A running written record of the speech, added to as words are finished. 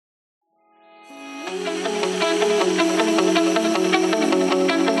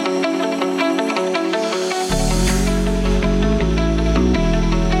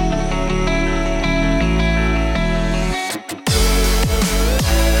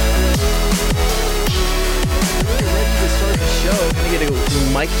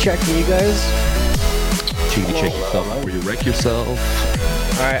check from you guys. Cheeky check yourself before you wreck yourself.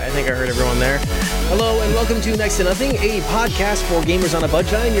 All right, I think I heard everyone there. Hello and welcome to Next to Nothing, a podcast for gamers on a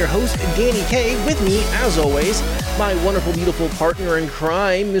budget. I'm your host, Danny K. With me, as always, my wonderful, beautiful partner in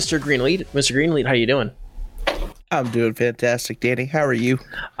crime, Mr. Greenlead. Mr. Greenlead, how you doing? I'm doing fantastic, Danny. How are you?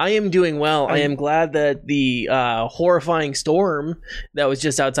 I am doing well. I am glad that the horrifying storm that was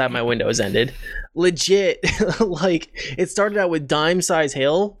just outside my window has ended. Legit, like, it started out with dime-size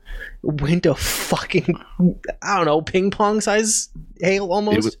hail, went to fucking, I don't know, ping-pong-size hail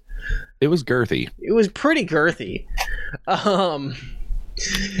almost. It was girthy. It was pretty girthy. If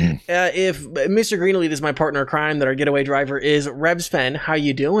Mr. Greenlead is my partner in crime, that our getaway driver is Rebspen. How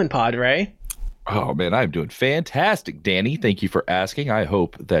you doing, Padre? Oh, man, I'm doing fantastic, Danny. Thank you for asking. I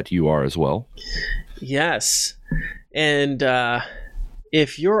hope that you are as well. Yes. And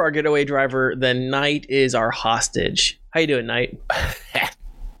if you're our getaway driver, then Knight is our hostage. How you doing, Knight?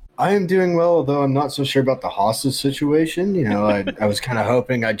 I am doing well, although I'm not so sure about the hostage situation. You know, I was kind of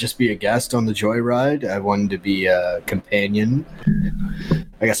hoping I'd just be a guest on the joyride. I wanted to be a companion.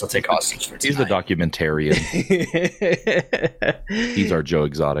 I guess I'll take hostage for tonight. He's the documentarian. He's our Joe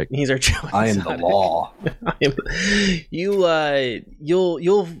Exotic. He's our Joe Exotic. I am the law.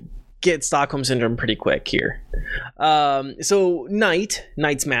 You'll get Stockholm Syndrome pretty quick here. So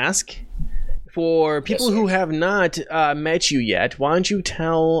Knight's Mask. For people who have not met you yet, why don't you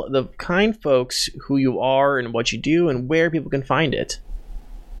tell the kind folks who you are and what you do and where people can find it?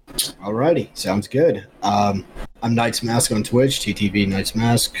 Alrighty, sounds good. I'm Knight's Mask on Twitch, TTV Knight's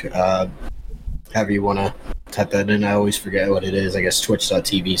Mask. However you want to type that in, I always forget what it is. I guess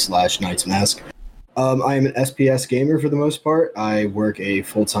twitch.tv/Knight's Mask. I am an SPS gamer for the most part. I work a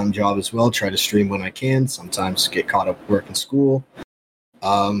full-time job as well, try to stream when I can, sometimes get caught up with work and school.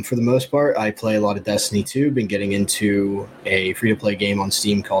 For the most part, I play a lot of Destiny 2, been getting into a free-to-play game on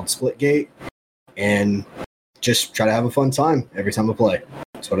Steam called Splitgate, and just try to have a fun time every time I play.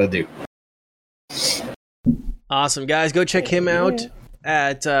 That's what I do. Awesome, guys. Go check him out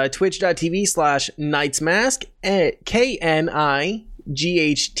at twitch.tv/KnightsMask, KNIGHTSMASK.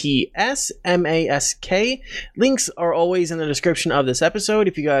 Links are always in the description of this episode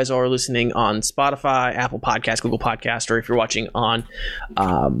if you guys are listening on Spotify, Apple Podcasts, Google Podcasts, or if you're watching on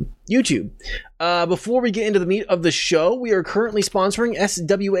YouTube. Before we get into the meat of the show, we are currently sponsoring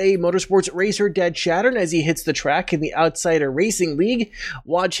SWA Motorsports racer Dad Chattern as he hits the track in the Outsider Racing League.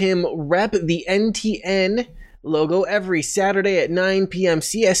 Watch him rep the NTN logo every Saturday at 9 p.m.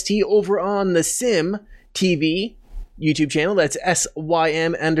 CST over on the Sim TV YouTube channel. That's SYM_TV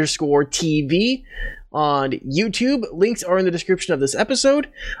on YouTube. Links are in the description of this episode.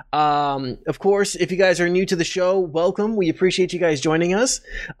 Of course, if you guys are new to the show, welcome. We appreciate you guys joining us.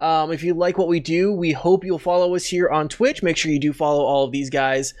 If you like what we do, we hope you'll follow us here on Twitch. Make sure you do follow all of these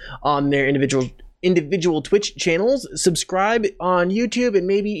guys on their individual Twitch channels. Subscribe on YouTube and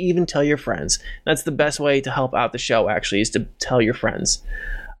maybe even tell your friends. That's the best way to help out the show, actually, is to tell your friends.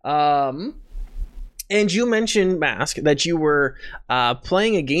 And you mentioned, Mask, that you were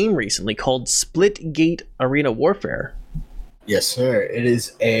playing a game recently called Splitgate Arena Warfare. Yes, sir. It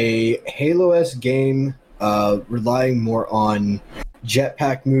is a Halo-esque game relying more on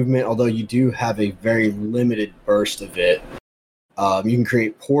jetpack movement, although you do have a very limited burst of it. You can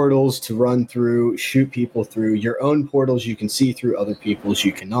create portals to run through, shoot people through. Your own portals you can see through, other people's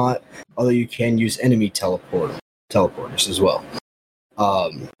you cannot, although you can use enemy teleporters as well.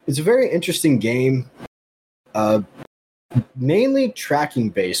 It's a very interesting game, mainly tracking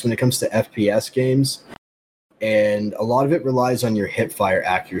based when it comes to FPS games, and a lot of it relies on your hipfire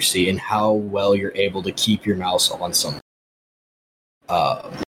accuracy and how well you're able to keep your mouse on something.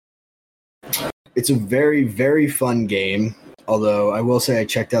 It's a very, very fun game, although I will say I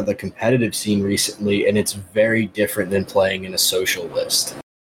checked out the competitive scene recently, and it's very different than playing in a social list,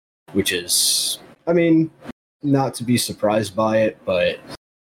 which is, I mean, not to be surprised by it, but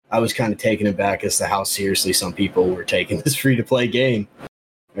I was kind of taken aback as to how seriously some people were taking this free-to-play game.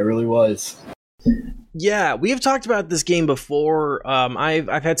 It really was. Yeah, we have talked about this game before.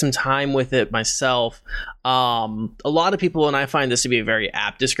 I've had some time with it myself. A lot of people, and I find this to be a very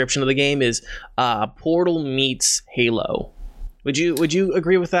apt description of the game, is Portal meets Halo. Would you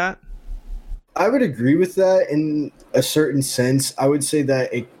agree with that? I would agree with that in a certain sense. I would say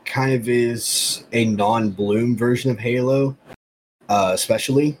that it kind of is a non-Bloom version of Halo,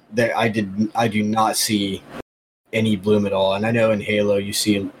 especially that I do not see any Bloom at all. And I know in Halo you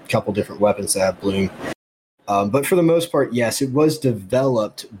see a couple different weapons that have Bloom. But for the most part, yes, it was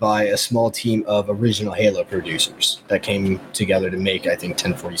developed by a small team of original Halo producers that came together to make, I think,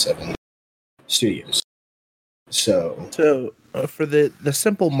 1047 Studios. So for the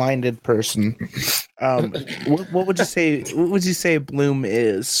simple-minded person, what would you say? What would you say Bloom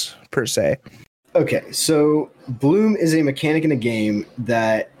is per se? Okay, so Bloom is a mechanic in a game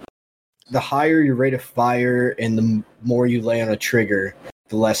that the higher your rate of fire and the more you lay on a trigger,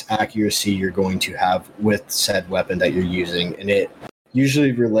 the less accuracy you're going to have with said weapon that you're using, and it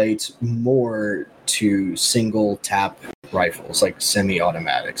usually relates more to single tap rifles like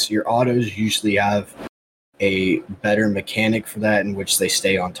semi-automatics. Your autos usually have a better mechanic for that in which they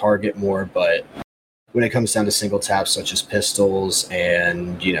stay on target more, but when it comes down to single taps such as pistols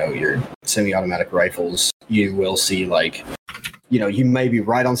and your semi-automatic rifles, you will see you may be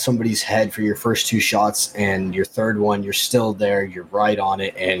right on somebody's head for your first 2 shots, and your third one you're still there, you're right on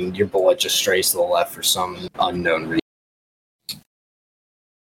it, and your bullet just strays to the left for some unknown reason.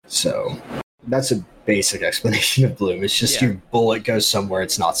 So that's a basic explanation of Bloom. It's just your bullet goes somewhere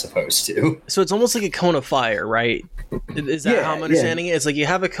it's not supposed to. So it's almost like a cone of fire, right? Is that how I'm understanding it? It's like you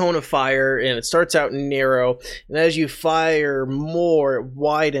have a cone of fire and it starts out narrow, and as you fire more, it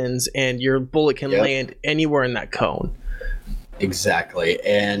widens and your bullet can land anywhere in that cone. Exactly.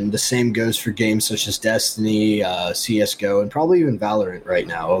 And the same goes for games such as Destiny, CSGO, and probably even Valorant right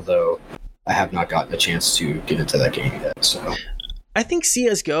now, although I have not gotten a chance to get into that game yet. So I think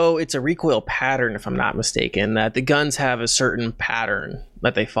CSGO, it's a recoil pattern, if I'm not mistaken, that the guns have a certain pattern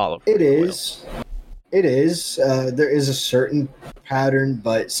that they follow. It is. There is a certain pattern,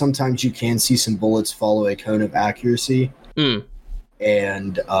 but sometimes you can see some bullets follow a cone of accuracy.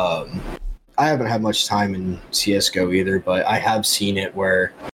 And I haven't had much time in CSGO either, but I have seen it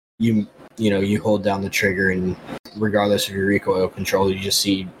where you hold down the trigger and regardless of your recoil control, you just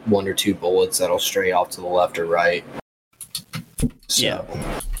see 1 or 2 bullets that'll stray off to the left or right. So.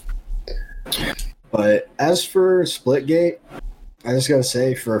 But as for Splitgate, I just gotta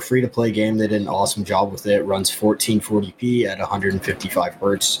say, for a free-to-play game, they did an awesome job with it. It runs 1440p at 155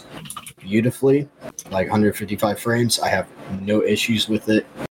 hertz beautifully, like 155 frames. I have no issues with it.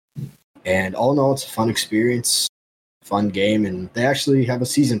 And all in all, it's a fun experience, fun game, and they actually have a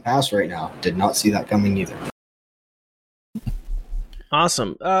season pass right now. Did not see that coming either.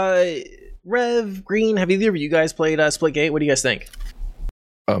 Awesome. Rev, Green, have either of you guys played Splitgate? What do you guys think?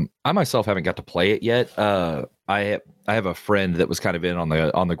 I myself haven't got to play it yet. I have a friend that was kind of in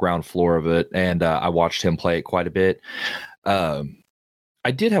on the ground floor of it, and I watched him play it quite a bit. I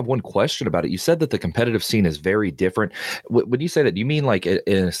did have one question about it. You said that the competitive scene is very different. When you say that, do you mean like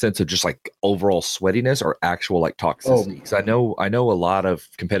in a sense of just like overall sweatiness or actual like toxicity? Because I know a lot of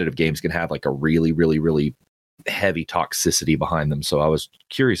competitive games can have like a really, really, really heavy toxicity behind them. So I was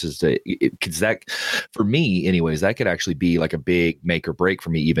curious as to, because that, for me anyways, that could actually be like a big make or break for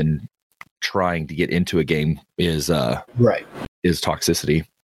me even trying to get into a game is toxicity.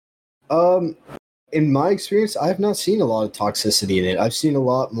 In my experience, I have not seen a lot of toxicity in it. I've seen a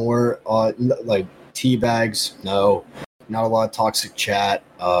lot more like tea bags. No, not a lot of toxic chat.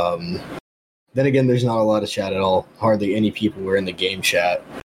 Then again, there's not a lot of chat at all. Hardly any people were in the game chat.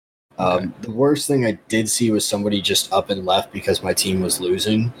 The worst thing I did see was somebody just up and left because my team was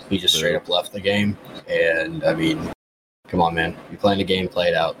losing. He just straight up left the game. And I mean, come on, man. You're playing a game, play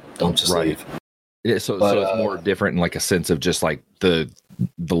it out. Don't just leave. Yeah, so it's more different in like a sense of just like the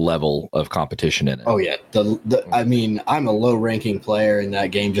level of competition in it. Oh yeah, I mean, I'm a low ranking player in that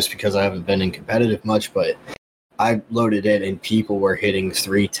game just because I haven't been in competitive much, but I loaded it and people were hitting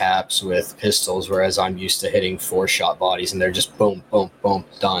 3 taps with pistols, whereas I'm used to hitting 4-shot bodies, and they're just boom, boom, boom,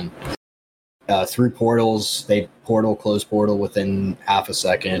 done. Through portals, they close portal within half a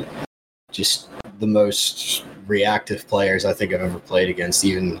second. Just the most reactive players I think I've ever played against,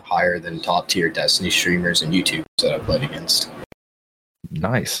 even higher than top tier Destiny streamers and YouTubers that I've played against.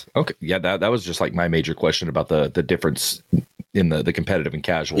 Nice. Okay. Yeah, that was just like my major question about the difference in the competitive and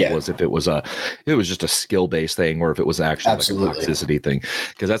casual was if it was just a skill based thing or if it was actually like a toxicity thing.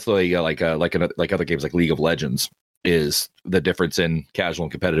 Because that's the way like other games like League of Legends is the difference in casual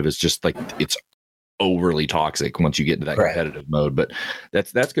and competitive is just like it's overly toxic once you get into that competitive mode. But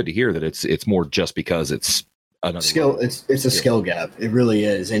that's good to hear that it's more just because it's another skill. It's a skill gap. It really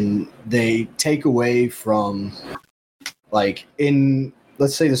is, and they take away from like in.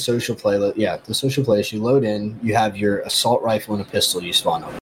 Let's say the social play, the social play, you load in, you have your assault rifle and a pistol you spawn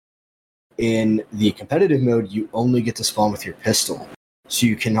up. In the competitive mode, you only get to spawn with your pistol. So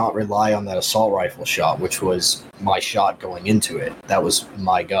you cannot rely on that assault rifle shot, which was my shot going into it. That was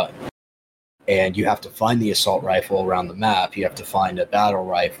my gun. And you have to find the assault rifle around the map. You have to find a battle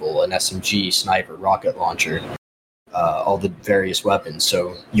rifle, an SMG, sniper, rocket launcher, all the various weapons.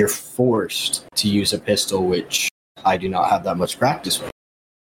 So you're forced to use a pistol, which I do not have that much practice with.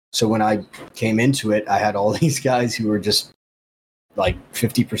 So when I came into it, I had all these guys who were just like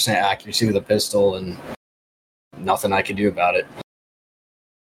 50% accuracy with a pistol, and nothing I could do about it.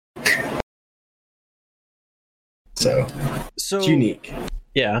 So it's unique.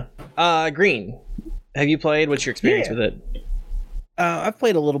 Yeah. Green, have you played? What's your experience with it? I've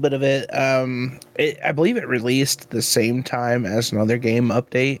played a little bit of it. I believe it released the same time as another game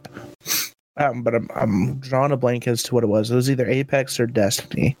update. But I'm drawing a blank as to what it was. It was either Apex or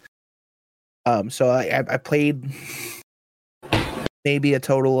Destiny. So I played maybe a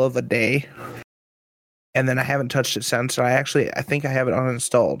total of a day, and then I haven't touched it since. So I think I have it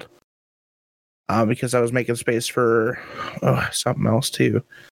uninstalled. Because I was making space for something else too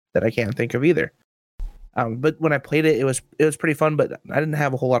that I can't think of either. But when I played it, it was pretty fun. But I didn't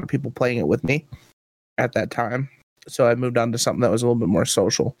have a whole lot of people playing it with me at that time, so I moved on to something that was a little bit more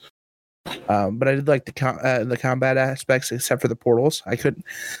social. But I did like the combat aspects, except for the portals. I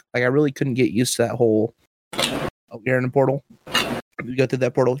really couldn't get used to that whole. Oh, you're in a portal. You go through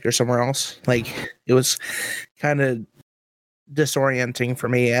that portal, you're somewhere else. Like, it was kind of disorienting for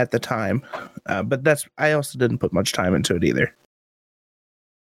me at the time, but I also didn't put much time into it either.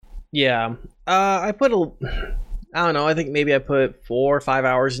 Yeah, I don't know. I think maybe I put 4 or 5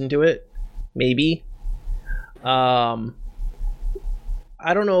 hours into it, maybe. I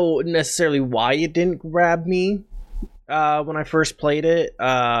don't know necessarily why it didn't grab me when I first played it.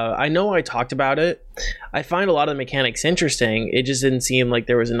 I know I talked about it. I find a lot of the mechanics interesting. It just didn't seem like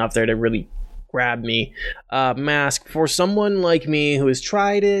there was enough there to really grab me. Mask, for someone like me who has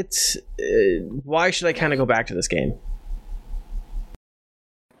tried it, why should I kind of go back to this game?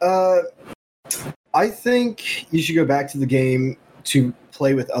 I think you should go back to the game to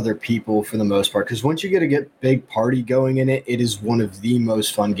play with other people for the most part, because once you get a big party going in it, it is one of the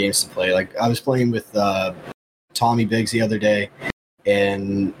most fun games to play. Like, I was playing with Tommy Biggs the other day,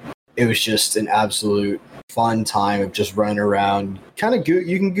 and it was just an absolute fun time of just running around.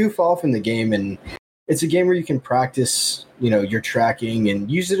 You can goof off in the game, and it's a game where you can practice, your tracking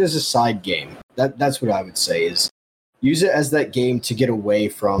and use it as a side game. That's what I would say, is use it as that game to get away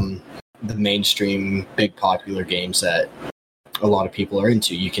from the mainstream big popular games that a lot of people are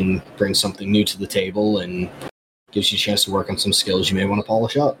into. You can bring something new to the table and gives you a chance to work on some skills you may want to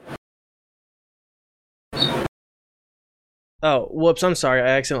polish up. Oh, whoops, I'm sorry. I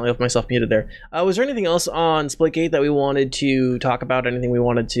accidentally left myself muted there. Was there anything else on Splitgate that we wanted to talk about? Anything we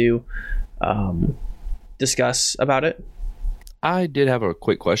wanted to discuss about it? I did have a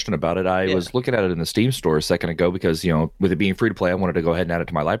quick question about it. I was looking at it in the Steam store a second ago because, with it being free to play, I wanted to go ahead and add it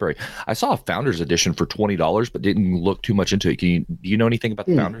to my library. I saw a Founders Edition for $20, but didn't look too much into it. Do you know anything about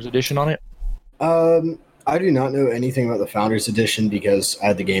the Founders Edition on it? I do not know anything about the Founders Edition because I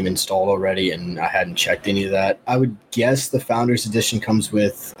had the game installed already and I hadn't checked any of that. I would guess the Founders Edition comes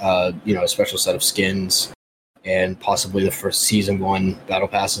with, a special set of skins and possibly the first Season 1 Battle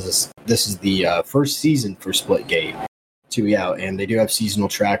Passes. This is the first season for Splitgate to be out, and they do have seasonal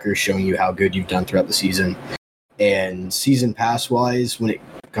trackers showing you how good you've done throughout the season. And Season Pass-wise, when it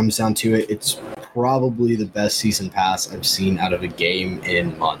comes down to it, it's probably the best Season Pass I've seen out of a game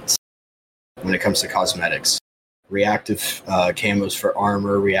in months. When it comes to cosmetics, reactive camos for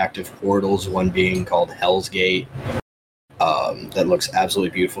armor, reactive portals, one being called Hell's Gate, that looks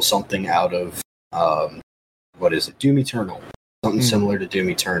absolutely beautiful. Something out of Doom Eternal, something similar to Doom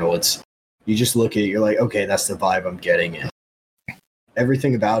Eternal. You just look at it, you're like, okay, that's the vibe I'm getting. And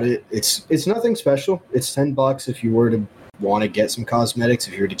everything about it, it's nothing special. It's $10 if you were to want to get some cosmetics,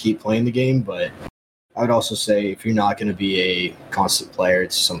 if you were to keep playing the game. But I would also say if you're not going to be a constant player,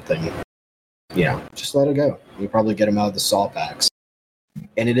 it's something. Just let it go. You probably get them out of the saw packs.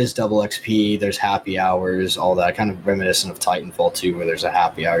 And it is double XP, there's happy hours, all that, kind of reminiscent of Titanfall 2, where there's a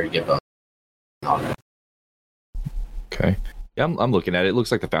happy hour you get bonus. Okay. Yeah, I'm looking at it. It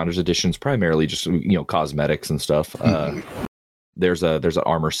looks like the Founders Edition is primarily just, cosmetics and stuff. There's an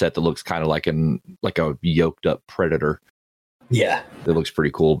armor set that looks kind of like a yoked up Predator. Yeah. That looks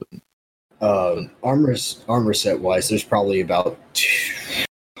pretty cool. Armor set wise, there's probably about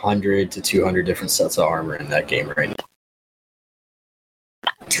 100 to 200 different sets of armor in that game right now.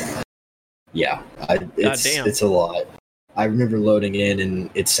 Yeah, it's a lot. I remember loading in and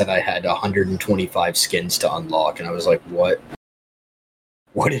it said I had 125 skins to unlock, and I was like, what?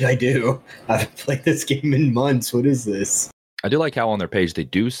 What did I do? I haven't played this game in months. What is this? I do like how on their page they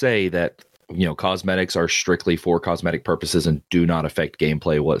do say that cosmetics are strictly for cosmetic purposes and do not affect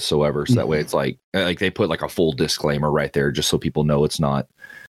gameplay whatsoever. So that way it's like they put like a full disclaimer right there just so people know it's not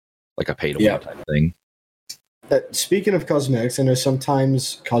like a pay to win type thing. Speaking of cosmetics, I know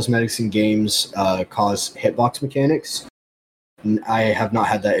sometimes cosmetics in games cause hitbox mechanics. I have not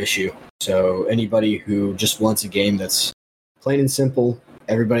had that issue. So anybody who just wants a game that's plain and simple.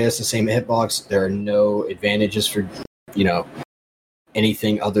 Everybody has the same hitbox. There are no advantages for,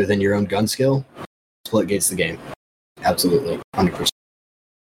 anything other than your own gun skill. Splitgate's the game. Absolutely. 100%.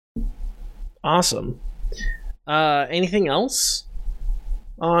 Awesome. Anything else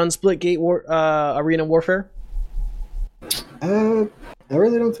on Splitgate Arena Warfare? I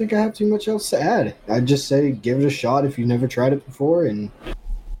really don't think I have too much else to add. I'd just say give it a shot if you've never tried it before, and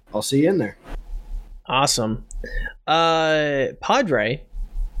I'll see you in there. Awesome. Padre,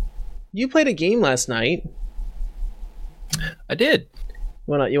 you played a game last night. I did.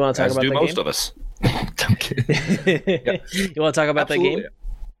 You want to talk As about do that most game? of us. I'm kidding. Yeah. You want to talk about Absolutely. that game?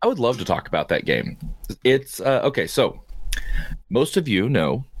 I would love to talk about that game. It's okay. So most of you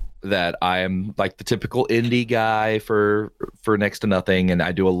know that I am like the typical indie guy for next to nothing, and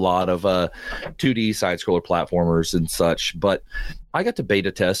I do a lot of 2D side scroller platformers and such. But I got to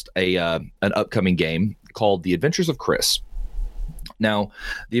beta test an upcoming game called The Adventures of Chris. Now,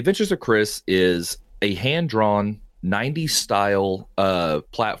 The Adventures of Chris is a hand-drawn 90s style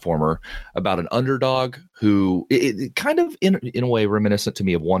platformer about an underdog who it kind of in a way reminiscent to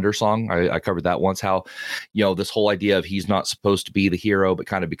me of Wonder Song. I covered that once, how this whole idea of he's not supposed to be the hero but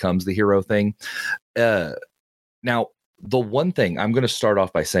kind of becomes the hero thing. Now the one thing I'm going to start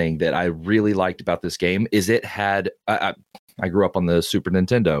off by saying that I really liked about this game is it had I grew up on the Super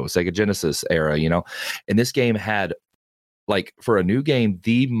Nintendo, Sega Genesis era, and this game had, like, for a new game,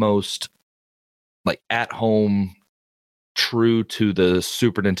 the most like at home, true to the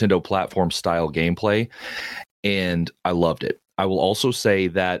Super Nintendo platform style gameplay, and I loved it. I will also say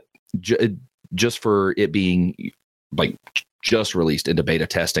that just for it being like just released into beta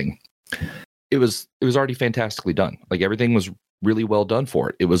testing, it was already fantastically done. Like, everything was really well done for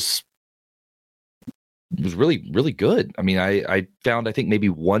it. It was really, really good. I mean, I found, I think, maybe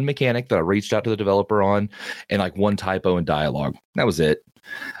one mechanic that I reached out to the developer on, and like one typo in dialogue. That was it.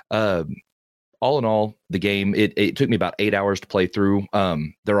 All in all, the game, it took me about 8 hours to play through.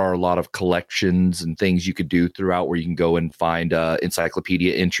 There are a lot of collections and things you could do throughout where you can go and find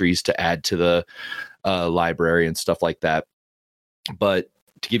encyclopedia entries to add to the library and stuff like that. But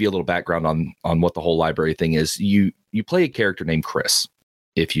to give you a little background on what the whole library thing is, you play a character named Chris.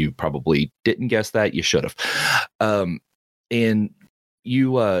 If you probably didn't guess that, you should have. And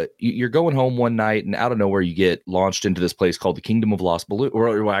you're going home one night, and out of nowhere you get launched into this place called the Kingdom of Lost Balloon.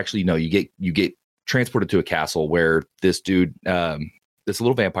 Or well, actually, no, you get transported to a castle where this dude, this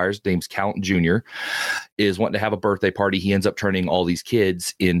little vampire, his name's Count Jr., is wanting to have a birthday party. He ends up turning all these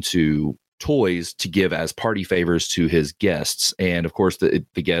kids into toys to give as party favors to his guests. And of course, the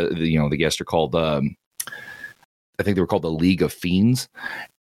guests are called I think they were called the League of Fiends.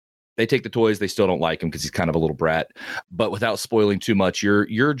 They take the toys. They still don't like him because he's kind of a little brat. But without spoiling too much,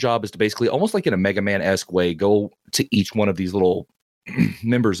 your job is to basically, almost like in a Mega Man-esque way, go to each one of these little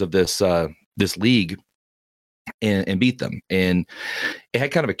members of this league and beat them. And it had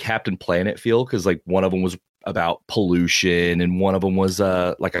kind of a Captain Planet feel, because like one of them was about pollution and one of them was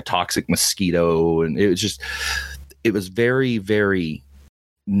like a toxic mosquito, and it was very, very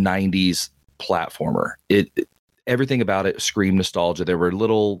 90s platformer. Everything about it screamed nostalgia. There were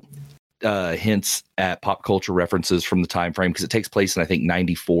little hints at pop culture references from the time frame, because it takes place in, I think,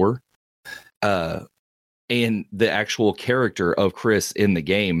 94. And the actual character of Chris in the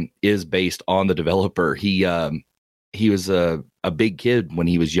game is based on the developer. He was a big kid when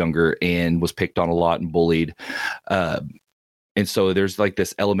he was younger and was picked on a lot and bullied. And so there's like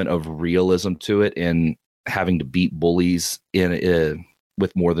this element of realism to it, and having to beat bullies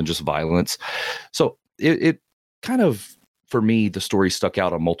with more than just violence. So it kind of, for me, the story stuck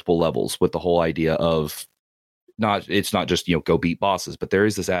out on multiple levels, with the whole idea of it's not just, go beat bosses, but there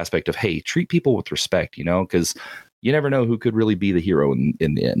is this aspect of, hey, treat people with respect, because you never know who could really be the hero in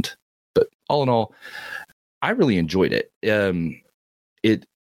the end. But all in all, I really enjoyed it. It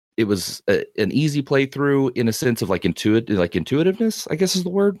was an easy playthrough in a sense of intuitiveness, I guess is the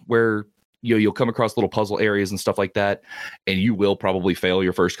word, where you'll come across little puzzle areas and stuff like that, and you will probably fail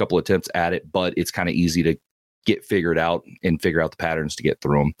your first couple attempts at it, but it's kind of easy to get figured out and figure out the patterns to get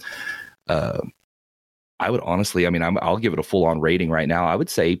through them. I would honestly, I'll give it a full on rating right now. I would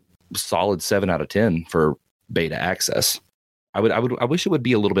say solid 7 out of 10 for beta access. I wish it would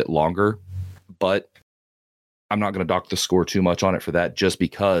be a little bit longer, but I'm not going to dock the score too much on it for that, just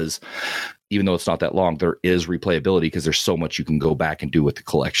because even though it's not that long, there is replayability, because there's so much you can go back and do with the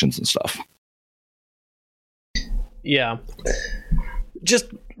collections and stuff. Yeah.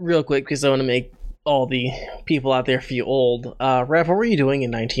 Just real quick, because I want to make all the people out there feel old. Rev, what were you doing in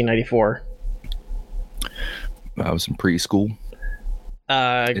 1994? I was in preschool.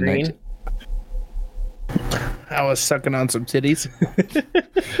 Green? I was sucking on some titties.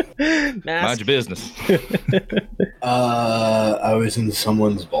 Mind your business. I was in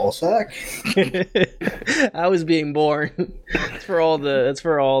someone's ball sack. I was being born. It's for all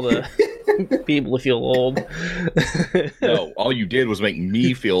the people to feel old. No, all you did was make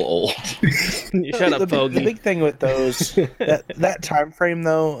me feel old. Shut up, Fogey. The big thing with those that time frame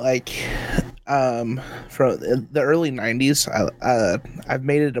though, like from the early 90s, I've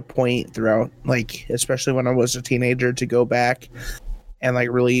made it a point throughout, like especially when I was a teenager, to go back and like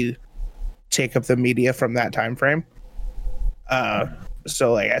really take up the media from that time frame.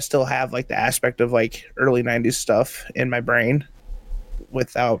 So like I still have like the aspect of like early 90s stuff in my brain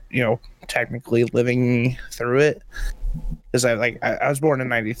without, technically living through it, because I was born in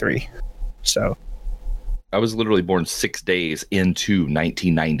 93, so I was literally born 6 days into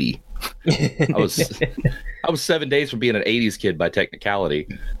 1990. I was 7 days from being an 80s kid by technicality.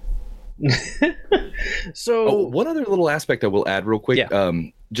 So one other little aspect I will add real quick. Yeah.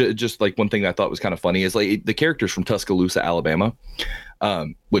 Just like one thing I thought was kind of funny is like the characters from Tuscaloosa, Alabama,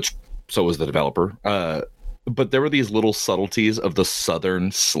 which so was the developer. But there were these little subtleties of the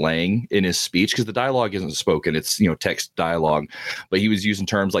Southern slang in his speech, because the dialogue isn't spoken; it's text dialogue. But he was using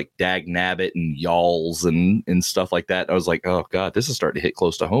terms like "dag nabbit" and "y'alls" and stuff like that. I was like, oh god, this is starting to hit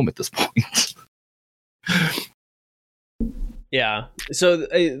close to home at this point. yeah, so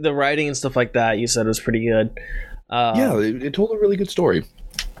the writing and stuff like that you said was pretty good. Yeah, it told a really good story.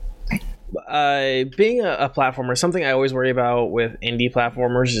 Being a platformer, something I always worry about with indie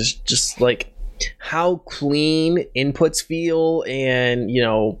platformers is just like how clean inputs feel, and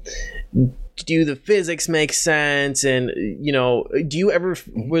do the physics make sense, and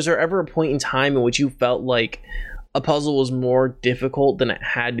was there ever a point in time in which you felt like a puzzle was more difficult than it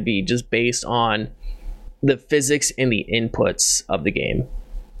had to be just based on the physics and the inputs of the game?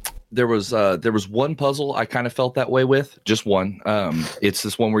 There was one puzzle I kind of felt that way with, just one. It's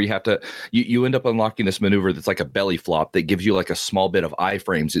this one where you have to you end up unlocking this maneuver that's like a belly flop that gives you like a small bit of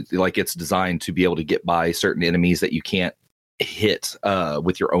iframes. It's designed to be able to get by certain enemies that you can't hit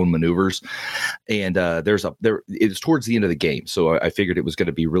with your own maneuvers. And it's towards the end of the game, so I figured it was going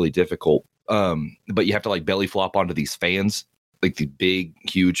to be really difficult. But you have to like belly flop onto these fans, like the big,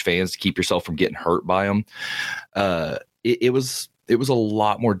 huge fans, to keep yourself from getting hurt by them. It was a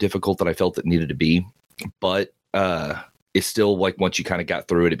lot more difficult than I felt it needed to be, but it's still like once you kind of got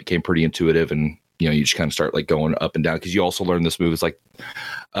through it, it became pretty intuitive, and you just kind of start like going up and down, because you also learn this move. It's like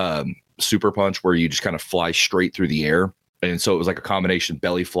super punch, where you just kind of fly straight through the air, and so it was like a combination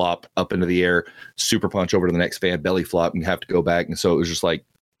belly flop up into the air, super punch over to the next fan, belly flop, and you have to go back, and so it was just like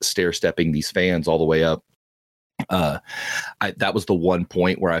stair stepping these fans all the way up. That was the one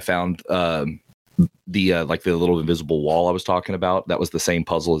point where I found the little invisible wall I was talking about. That was the same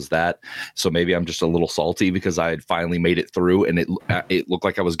puzzle as that. So maybe I'm just a little salty because I had finally made it through, and it looked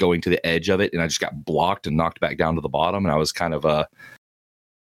like I was going to the edge of it, and I just got blocked and knocked back down to the bottom. And I was kind of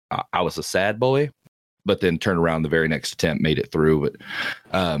I was a sad boy, but then turned around the very next attempt, made it through. But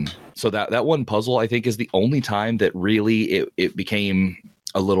so that one puzzle, I think, is the only time that really it became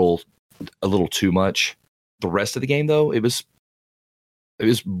a little too much. The rest of the game, though, it was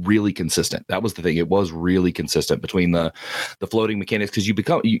really consistent. That was the thing. It was really consistent between the floating mechanics, because you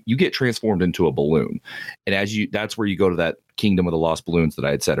get transformed into a balloon, and that's where you go to that kingdom of the lost balloons that I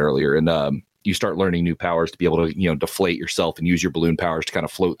had said earlier, and you start learning new powers to be able to deflate yourself and use your balloon powers to kind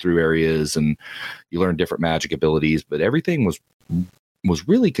of float through areas, and you learn different magic abilities. But everything was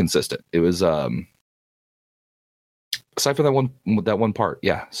really consistent. It was aside from that one part,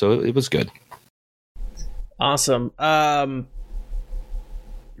 yeah. So it was good. Awesome.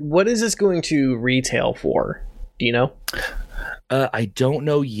 What is this going to retail for? Do you know? I don't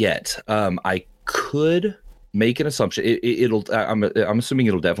know yet. I could make an assumption. I'm assuming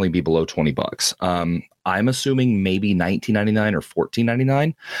it'll definitely be below $20. I'm assuming maybe $19.99 or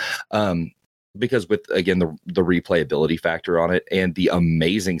 $14.99. Because with, again, the replayability factor on it and the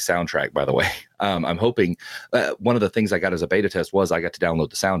amazing soundtrack, by the way. I'm hoping one of the things I got as a beta test was I got to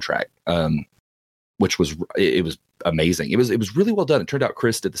download the soundtrack. Which was amazing. It was really well done. It turned out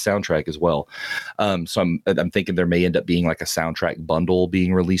Chris did the soundtrack as well. So I'm thinking there may end up being like a soundtrack bundle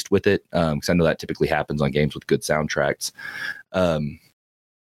being released with it, because I know that typically happens on games with good soundtracks.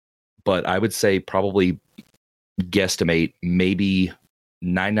 But I would say probably guesstimate maybe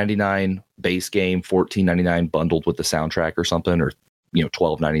 $9.99 base game, $14.99 bundled with the soundtrack or something, or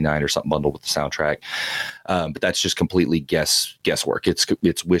 $12.99 or something bundled with the soundtrack. But that's just completely guesswork.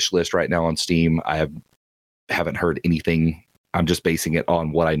 It's wish list right now on Steam. I haven't heard anything. I'm just basing it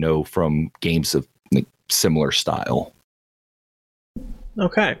on what I know from games of similar style.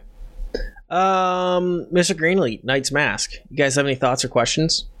 Okay. Mr. Greenlee, Knight's Mask. You guys have any thoughts or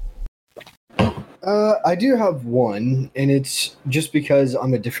questions? I do have one, and it's just because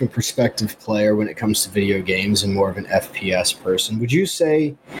I'm a different perspective player when it comes to video games and more of an FPS person. Would you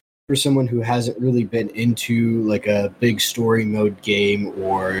say, for someone who hasn't really been into like a big story mode game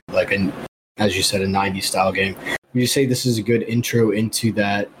or like as you said, a 90s style game, would you say this is a good intro into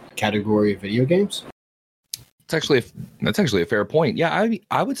that category of video games? That's actually a fair point. Yeah,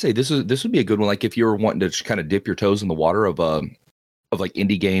 I would say this would be a good one. Like if you were wanting to kind of dip your toes in the water of like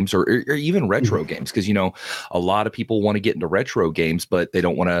indie games or even retro games, because a lot of people want to get into retro games, but they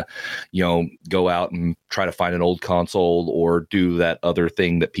don't want to go out and try to find an old console or do that other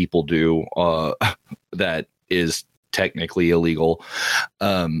thing that people do that is technically illegal.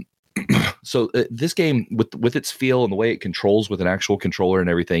 So this game with its feel and the way it controls with an actual controller and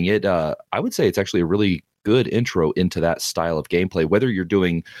everything, I would say it's actually a really good intro into that style of gameplay, whether you're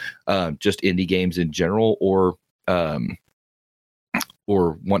doing just indie games in general or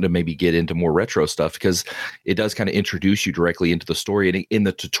want to maybe get into more retro stuff, because it does kind of introduce you directly into the story. And in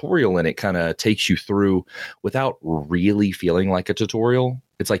the tutorial, and it kind of takes you through without really feeling like a tutorial.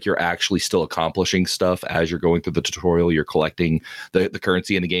 It's like you're actually still accomplishing stuff as you're going through the tutorial. You're collecting the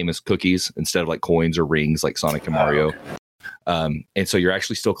currency in the game is cookies instead of like coins or rings like Sonic and Mario. And so you're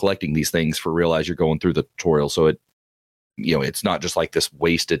actually still collecting these things for real as you're going through the tutorial. So it's not just like this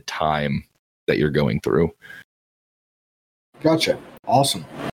wasted time that you're going through. Gotcha. Awesome.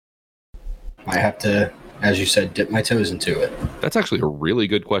 I have to, as you said, dip my toes into it. That's actually a really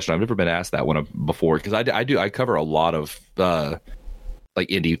good question. I've never been asked that one before, because I cover a lot of like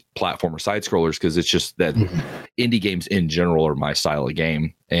indie platformer side scrollers, because it's just that indie games in general are my style of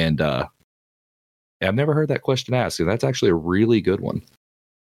game. And I've never heard that question asked, and that's actually a really good one.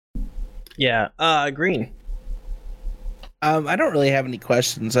 Yeah. Green. I don't really have any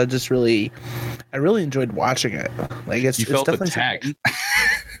questions. I really enjoyed watching it. Like it's felt definitely attacked.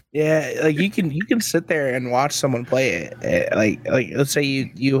 Yeah, like you can sit there and watch someone play it. Like let's say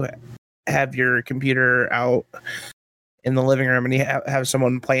you have your computer out in the living room and you have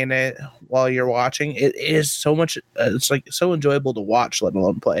someone playing it while you're watching. It is so much. It's like so enjoyable to watch, let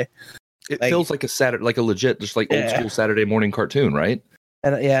alone play. It feels like a legit, just like old school Saturday morning cartoon, right?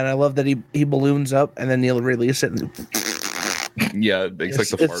 And I love that he balloons up and then he'll release it. And yeah, it makes like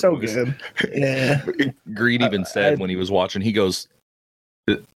the fart it's so noise. good. Yeah. Green even said when he was watching, he goes,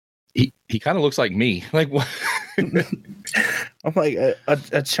 he kind of looks like me. Like what? I'm like a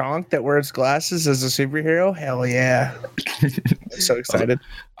chonk that wears glasses as a superhero. Hell yeah! So excited.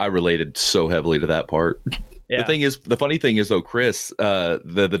 I related so heavily to that part. Yeah. The funny thing is though, Chris,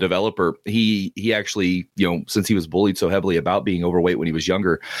 the developer, he actually, since he was bullied so heavily about being overweight when he was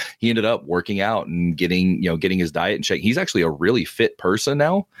younger, he ended up working out and getting his diet in check. He's actually a really fit person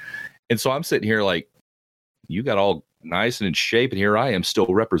now. And so I'm sitting here like, you got all nice and in shape, and here I am still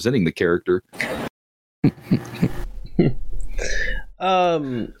representing the character.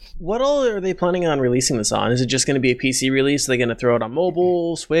 What all are they planning on releasing this on? Is it just going to be a PC release? Are they going to throw it on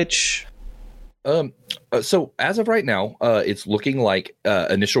mobile, Switch? So as of right now, it's looking like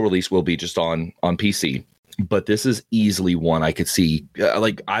initial release will be just on PC. But this is easily one I could see.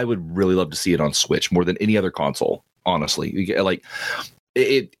 Like I would really love to see it on Switch more than any other console. Honestly, like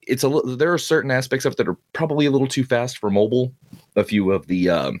it's there are certain aspects of it that are probably a little too fast for mobile. A few of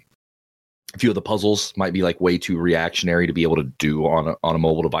the puzzles might be like way too reactionary to be able to do on a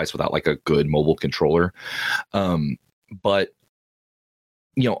mobile device without like a good mobile controller. But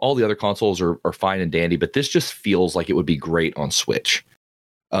all the other consoles are fine and dandy, but this just feels like it would be great on Switch.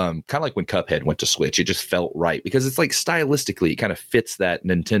 Kind of like when Cuphead went to Switch, it just felt right because it's like stylistically, it kind of fits that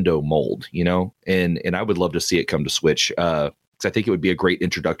Nintendo mold, and I would love to see it come to Switch. Because I think it would be a great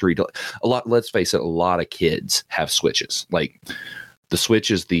introductory to a lot. Let's face it, a lot of kids have Switches. Like the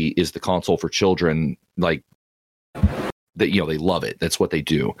Switch is the console for children. Like that, they love it. That's what they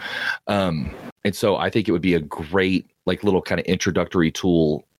do. And so I think it would be a great like little kind of introductory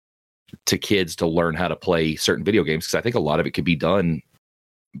tool to kids to learn how to play certain video games, because I think a lot of it could be done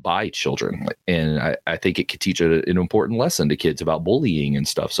by children, and I think it could teach an important lesson to kids about bullying and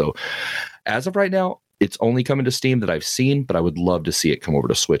stuff. So as of right now, it's only coming to Steam that I've seen, but I would love to see it come over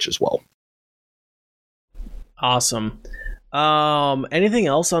to Switch as well. Awesome. Anything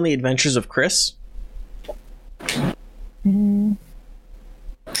else on the Adventures of Chris? No,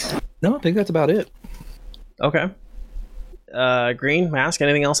 I think that's about it. Okay. Green, Mask,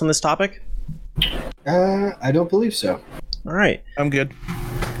 anything else on this topic? I don't believe so. All right. I'm good.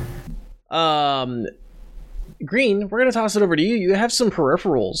 Green, we're going to toss it over to you. You have some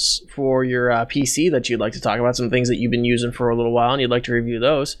peripherals for your PC that you'd like to talk about, some things that you've been using for a little while, and you'd like to review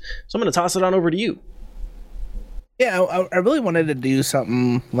those. So I'm going to toss it on over to you. Yeah, I really wanted to do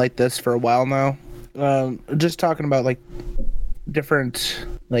something like this for a while now. Just talking about like different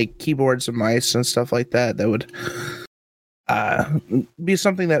like keyboards and mice and stuff like that would be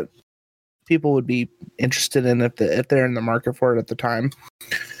something that people would be interested in if they're in the market for it at the time.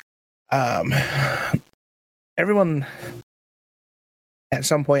 Everyone at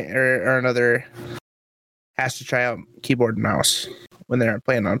some point or another has to try out keyboard and mouse when they're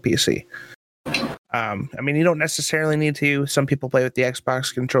playing on PC. I mean, you don't necessarily need to. Some people play with the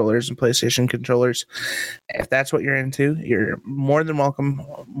Xbox controllers and PlayStation controllers. If that's what you're into, you're more than welcome,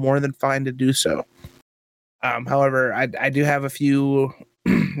 more than fine to do so. However, I do have a few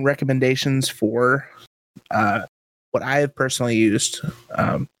recommendations for what I have personally used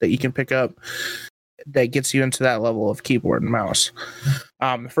that you can pick up that gets you into that level of keyboard and mouse.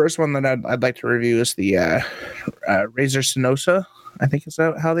 The first one that I'd like to review is the Razer Synosa. I think is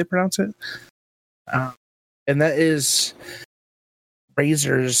that how they pronounce it. And that is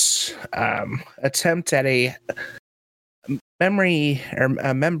Razer's attempt at a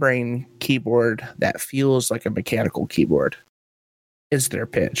membrane keyboard that feels like a mechanical keyboard. Is their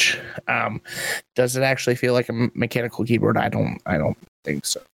pitch? Does it actually feel like a mechanical keyboard? I don't think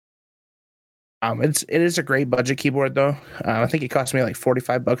so. It is a great budget keyboard though. I think it cost me like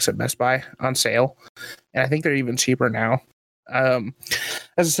 $45 at Best Buy on sale, and I think they're even cheaper now. As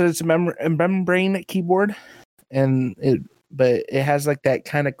I said, it's a membrane keyboard, but it has like that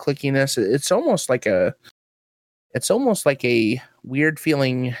kind of clickiness. It's almost like a weird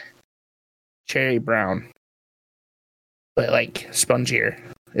feeling cherry brown, but like spongier.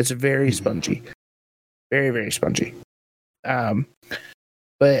 It's very spongy, very, very spongy.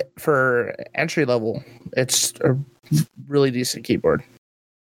 But for entry level, it's a really decent keyboard.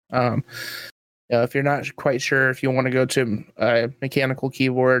 If you're not quite sure if you want to go to a mechanical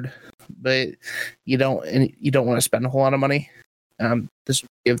keyboard, but you don't want to spend a whole lot of money, this would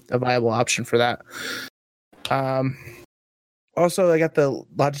give a viable option for that. Also, I got the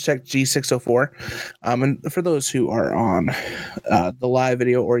Logitech G604. And for those who are on the live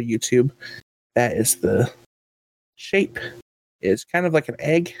video or YouTube, that is the shape. It's kind of like an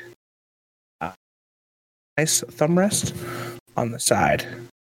egg. Nice thumb rest on the side.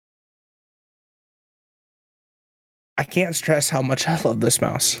 I can't stress how much I love this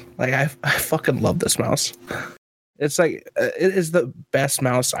mouse. Like I fucking love this mouse. It's like it is the best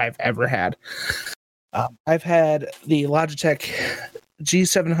mouse I've ever had. I've had the Logitech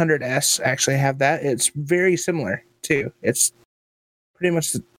G700S. Actually, have that. It's very similar too. It's pretty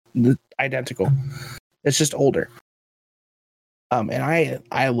much identical. It's just older. And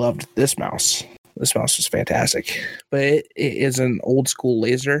I loved this mouse. This mouse was fantastic, but it is an old school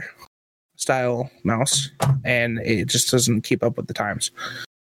laser style mouse, and it just doesn't keep up with the times.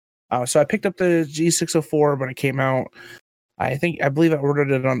 So I picked up the G604 when it came out. I believe I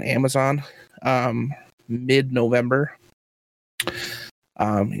ordered it on Amazon mid-November,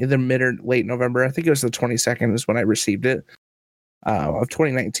 either mid or late November. I think it was the 22nd is when I received it of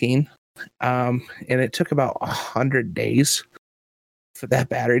 2019, and it took about 100 days for that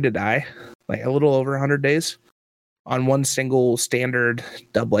battery to die, like a little over 100 days on one single standard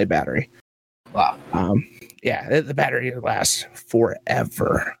AA battery. Wow. Yeah, the battery lasts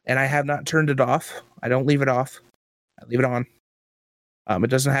forever, and I have not turned it off. I don't leave it off. I leave it on. It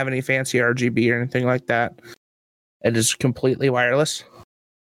doesn't have any fancy RGB or anything like that. It is completely wireless.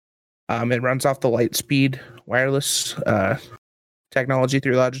 It runs off the Lightspeed wireless technology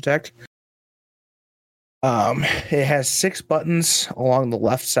through Logitech. It has 6 buttons along the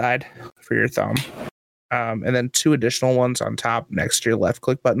left side for your thumb, and then 2 additional ones on top next to your left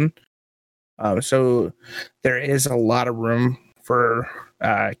click button. So there is a lot of room for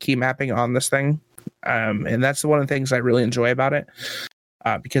key mapping on this thing, and that's one of the things I really enjoy about it,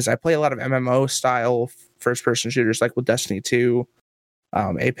 because I play a lot of MMO style first-person shooters like with Destiny 2,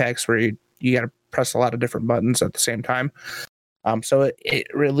 Apex, where you got to press a lot of different buttons at the same time. So it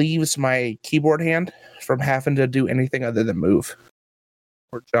relieves my keyboard hand from having to do anything other than move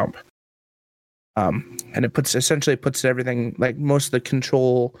or jump. And it essentially puts everything, like most of the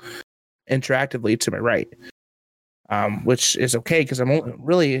control, interactively to my right, which is okay because I'm only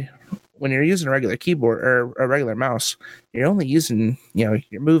really, when you're using a regular keyboard or a regular mouse, you're only using, you're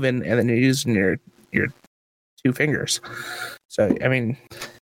moving and then you're using your 2 fingers. So I mean,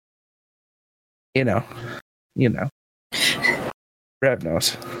 Rev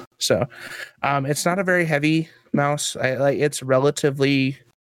knows. So it's not a very heavy mouse. It's relatively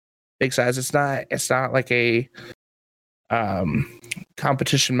big size. It's not like a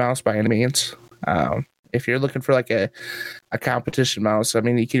competition mouse by any means. If you're looking for like a competition mouse, I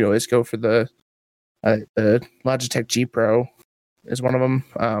mean, you can always go for the Logitech G Pro is one of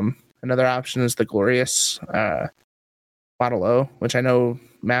them. Another option is the Glorious Model O, which I know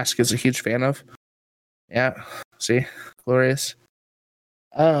Mask is a huge fan of. Yeah, see, Glorious.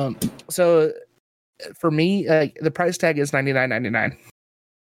 So for me, the price tag is $99.99.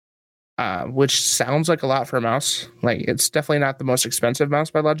 Which sounds like a lot for a mouse. Like, it's definitely not the most expensive mouse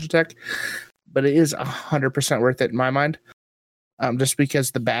by Logitech, but it is 100% worth it in my mind. Just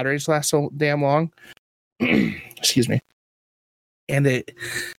because the batteries last so damn long. Excuse me. And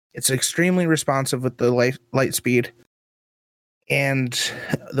it's extremely responsive with the light speed. And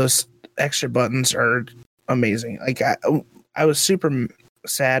those extra buttons are amazing. Like, I was super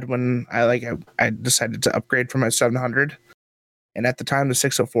sad when I decided to upgrade from my 700. And at the time, the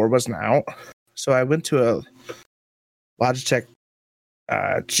 604 wasn't out. So I went to a Logitech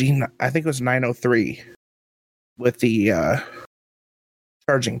I think it was 903 with the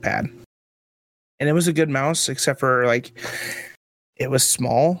charging pad. And it was a good mouse, except for, like, it was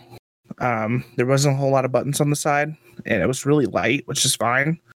small. There wasn't a whole lot of buttons on the side. And it was really light, which is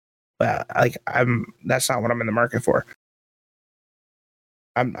fine. But, like, that's not what I'm in the market for.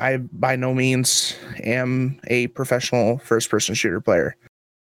 I by no means am a professional first-person shooter player.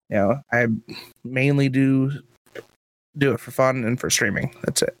 You know, I mainly do it for fun and for streaming.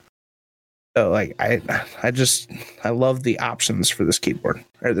 That's it. So, like, I love the options for this keyboard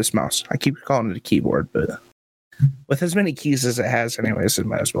or this mouse. I keep calling it a keyboard, but with as many keys as it has, anyways, it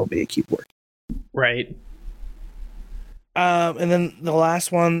might as well be a keyboard. Right. And then the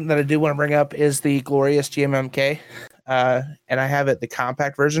last one that I do want to bring up is the Glorious GMMK. And I have it the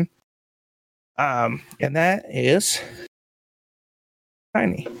compact version. And that is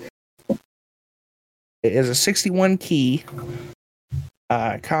tiny. It is a 61 key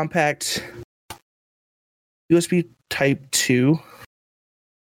compact USB Type 2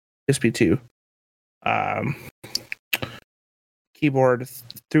 keyboard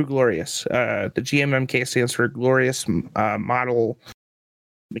through Glorious. The GMMK stands for Glorious Model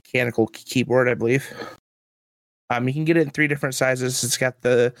Mechanical Keyboard, I believe. You can get it in 3 different sizes. It's got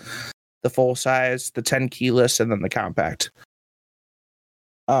the full size, the 10 keyless, and then the compact.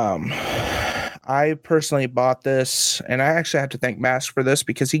 I personally bought this, and I actually have to thank Mask for this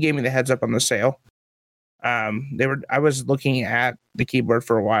because he gave me the heads up on the sale. I was looking at the keyboard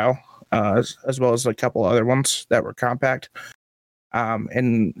for a while, as well as a couple other ones that were compact.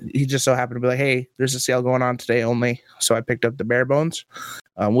 And he just so happened to be like, "Hey, there's a sale going on today only." So I picked up the bare bones,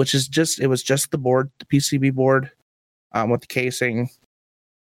 which is it was just the board, the PCB board, with the casing.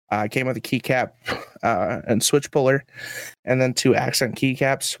 Came with a keycap and switch puller, and then 2 accent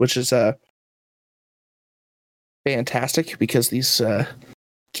keycaps, which is fantastic because these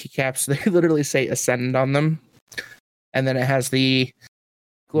keycaps, they literally say Ascend on them, and then it has the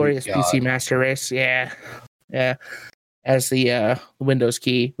Glorious PC Master Race, yeah, as the Windows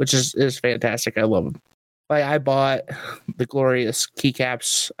key, which is fantastic. I love them. Like, I bought the Glorious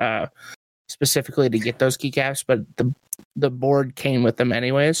keycaps specifically to get those keycaps, but the board came with them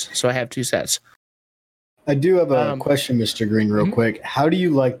anyways, so I have 2 sets. I do have a question, Mr. Green, real quick. How do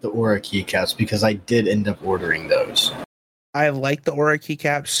you like the Aura keycaps? Because I did end up ordering those. I like the Aura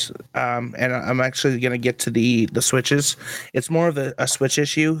keycaps, and I'm actually going to get to the switches. It's more of a switch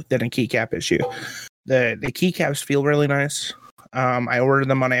issue than a keycap issue. The keycaps feel really nice. I ordered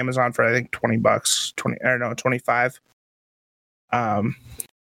them on Amazon for I think $20, 25. And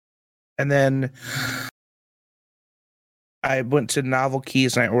then I went to Novel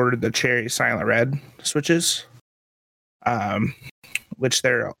Keys and I ordered the Cherry Silent Red switches, which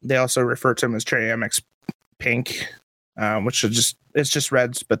they also refer to them as Cherry MX Pink, which is just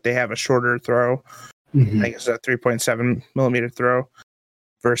reds, but they have a shorter throw. Mm-hmm. I think it's a 3.7 millimeter throw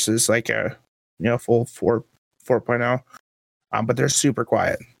versus like a full 4.0. But they're super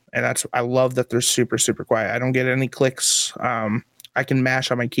quiet, and I love that they're super, super quiet. I don't get any clicks. I can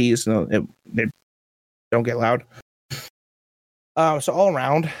mash on my keys and they don't get loud. So all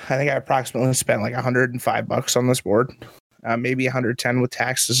around, I think I approximately spent like $105 on this board, maybe $110 with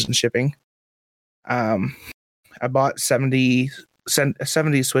taxes and shipping. I bought 70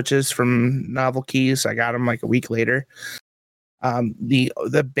 switches from Novel Keys. I got them like a week later.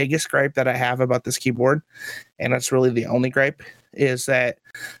 The biggest gripe that I have about this keyboard, and that's really the only gripe, is that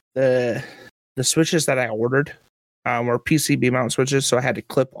the switches that I ordered were PCB mount switches, so I had to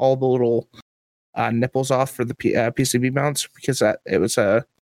clip all the little nipples off for the PCB mounts because it was a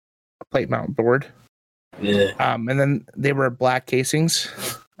plate mount board. Yeah. And then they were black casings,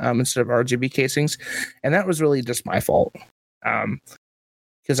 instead of RGB casings, and that was really just my fault.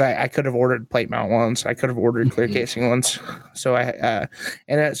 Because I could have ordered plate mount ones, I could have ordered clear casing ones. So and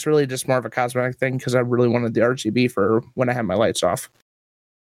it's really just more of a cosmetic thing because I really wanted the RGB for when I have my lights off,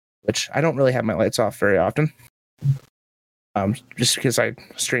 which I don't really have my lights off very often. Just because I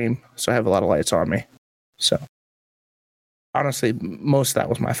stream, so I have a lot of lights on me. So honestly, most of that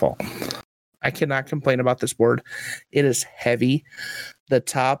was my fault. I cannot complain about this board. It is heavy. The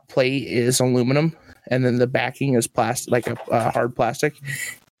top plate is aluminum, and then the backing is plastic, like a hard plastic.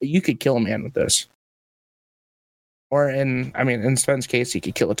 You could kill a man with this. Or in Sven's case, you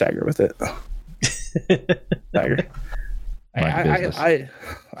could kill a tiger with it. Tiger. I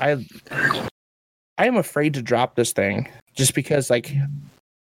am afraid to drop this thing just because, like,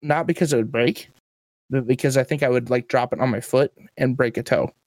 not because it would break, but because I think I would like drop it on my foot and break a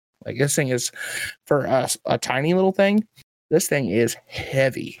toe. Like, this thing is, for us, a tiny little thing. This thing is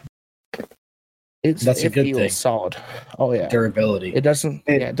heavy. That's a good thing. Solid. Oh yeah. Durability. It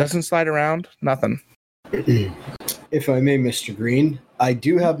doesn't slide around. Nothing. If I may, Mr. Green, I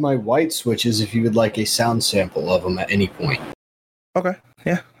do have my white switches if you would like a sound sample of them at any point. Okay.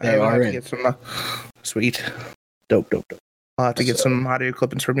 Yeah. They are in. Get some, sweet. Dope. I'll have to get some audio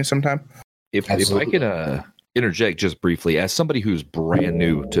clippings from you sometime. If I can interject just briefly, as somebody who's brand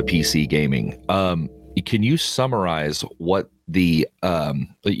new to PC gaming, can you summarize what the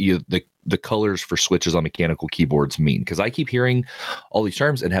colors for switches on mechanical keyboards mean? Because I keep hearing all these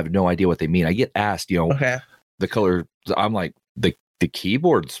terms and have no idea what they mean. I get asked, the color. I'm like, the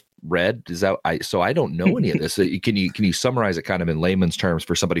keyboard's red. Is that so? I don't know any of this. Can you summarize it kind of in layman's terms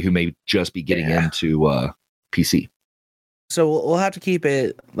for somebody who may just be getting into PC? So we'll have to keep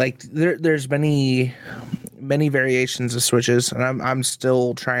it like there's many variations of switches, and I'm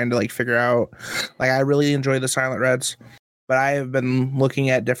still trying to like figure out. Like, I really enjoy the Silent Reds, but I have been looking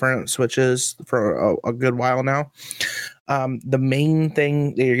at different switches for a good while now. The main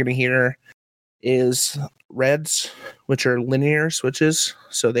thing that you're going to hear is Reds, which are linear switches.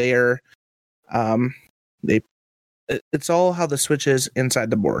 So they are, it's all how the switch is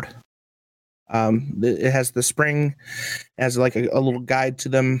inside the board. It has the spring, has like a little guide to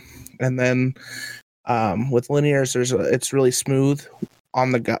them, and then with linears, it's really smooth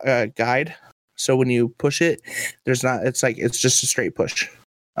on the guide. So when you push it, it's just a straight push.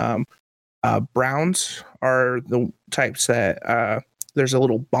 Browns are the types that there's a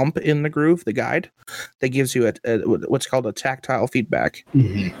little bump in the groove, the guide, that gives you what's called a tactile feedback.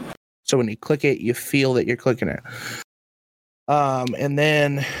 Mm-hmm. So when you click it, you feel that you're clicking it. And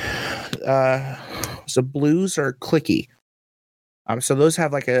then so blues are clicky. So those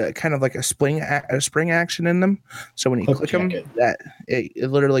have like a kind of like a spring action in them. So when you click them, that it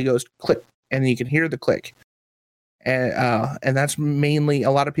literally goes click, and you can hear the click. And that's mainly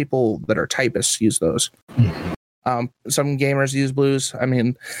a lot of people that are typists use those. Some gamers use blues. I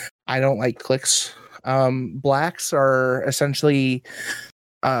mean, I don't like clicks. Blacks are essentially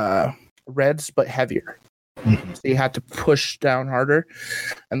reds but heavier. So you have to push down harder,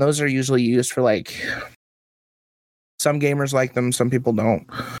 and those are usually used for like, some gamers like them, some people don't.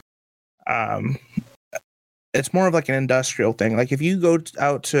 It's more of like an industrial thing. Like, if you go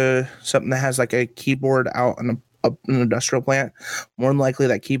out to something that has like a keyboard out in an industrial plant, more than likely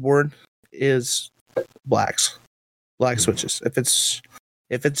that keyboard is black switches. If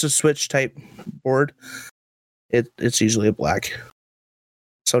it's a switch type board, it's usually a black.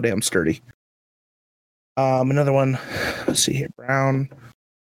 So damn sturdy. Another one. Let's see here. Brown.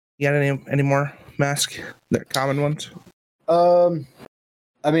 You got any more mask? They're common ones.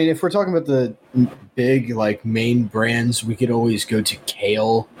 I mean, if we're talking about the big like main brands, we could always go to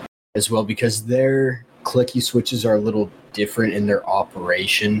Kale as well, because their clicky switches are a little different in their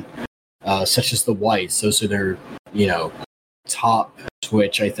operation, such as the whites. Those are their top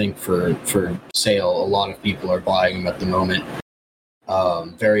switch. I think for sale, a lot of people are buying them at the moment.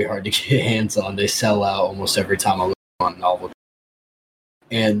 Very hard to get hands on. They sell out almost every time I look on Novelty.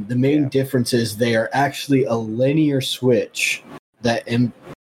 And the main difference is they are actually a linear switch that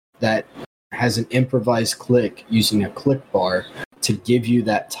has an improvised click using a click bar to give you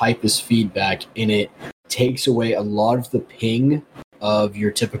that typist feedback, and it takes away a lot of the ping of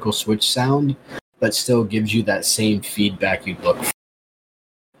your typical switch sound, but still gives you that same feedback you'd look for.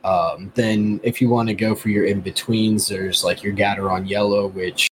 Then if you want to go for your in-betweens, there's like your Gateron Yellow,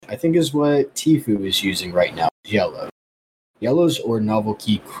 which I think is what Tfue is using right now. Yellows or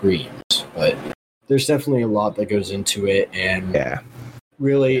Novelty creams, but there's definitely a lot that goes into it, and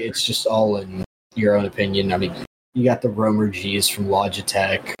really it's just all in your own opinion. I mean, you got the Roamer Gs from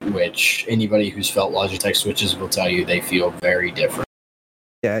Logitech, which anybody who's felt Logitech switches will tell you they feel very different.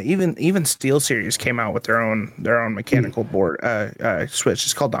 Yeah, even SteelSeries came out with their own mechanical board switch.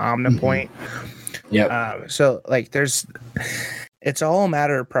 It's called the OmniPoint. Yep. So like it's all a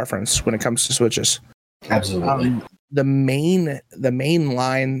matter of preference when it comes to switches. Absolutely. The main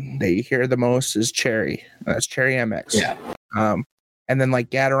line that you hear the most is Cherry. That's Cherry MX. Yeah. And then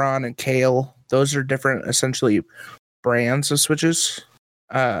like Gateron and Kale, those are different essentially brands of switches.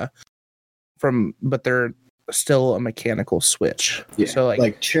 But they're still a mechanical switch. Yeah. So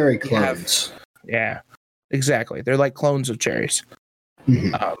like Cherry clones. Yeah, exactly. They're like clones of cherries.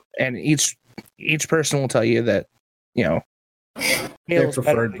 Mhm. And each person will tell you that, you know, Their Kale's preferred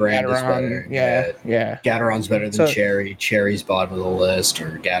better than brand is Gateron. better. Yeah. Gateron's better than So- Cherry. Cherry's bottom of the list,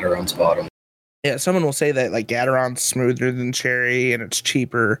 or Gateron's bottom. Yeah, someone will say that like Gateron's smoother than Cherry and it's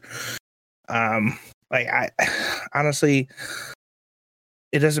cheaper. Like I honestly,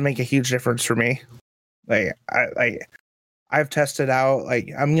 it doesn't make a huge difference for me. Like I've tested out. Like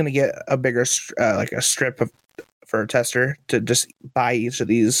I'm gonna get a bigger like a strip for a tester to just buy each of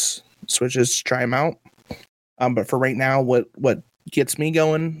these switches to try them out. But for right now, what gets me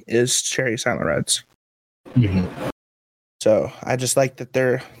going is Cherry Silent Reds. Mm-hmm. So I just like that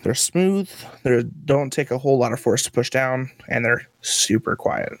they're smooth. They don't take a whole lot of force to push down, and they're super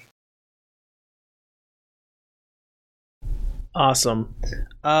quiet. Awesome.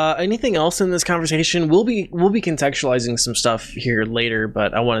 Anything else in this conversation? We'll be contextualizing some stuff here later,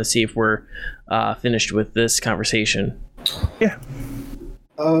 but I want to see if we're finished with this conversation. Yeah.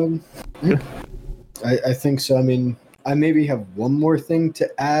 I think so. I mean, I maybe have one more thing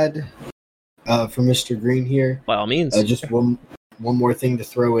to add for Mr. Green here. By all means. Just one more thing to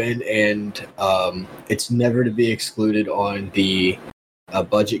throw in, and it's never to be excluded on the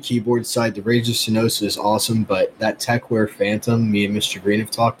budget keyboard side. The Razer Synosis is awesome, but that TechWare Phantom me and Mr. Green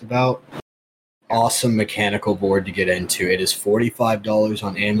have talked about, awesome mechanical board to get into. It is $45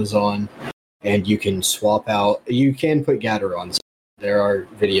 on Amazon, and you can swap out. You can put Gaterons. There are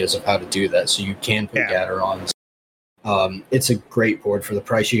videos of how to do that, so you can put Gaterons. It's a great board for the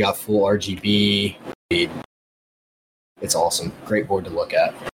price. You got full RGB. It's awesome. Great board to look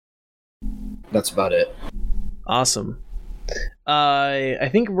at. That's about it. Awesome. I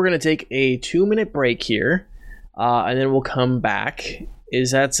think we're going to take a 2-minute break here, and then we'll come back.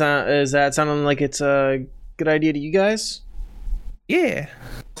 Is that sounding like it's a good idea to you guys? Yeah.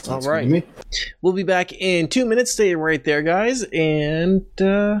 All Sounds right. good to me. We'll be back in 2 minutes. Stay right there, guys. And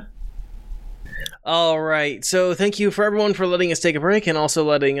all right. So thank you for everyone for letting us take a break and also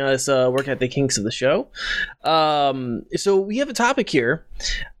letting us work at the kinks of the show. So we have a topic here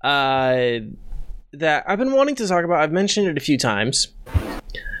that I've been wanting to talk about. I've mentioned it a few times.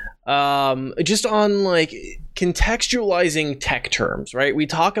 Just on like contextualizing tech terms, right? We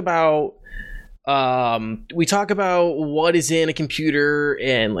talk about what is in a computer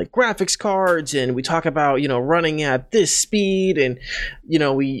and like graphics cards, and we talk about, you know, running at this speed, and, you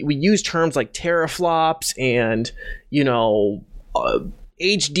know, we use terms like teraflops and, you know,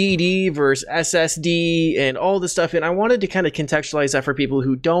 HDD versus SSD and all this stuff. And I wanted to kind of contextualize that for people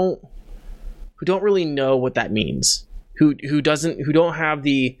who don't really know what that means, who don't have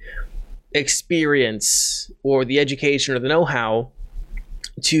the experience or the education or the know-how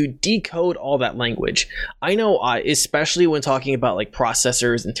to decode all that language. I know, especially when talking about like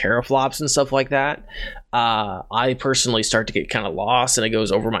processors and teraflops and stuff like that, I personally start to get kind of lost and it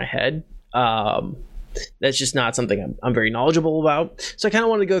goes over my head. That's just not something I'm very knowledgeable about. So I kind of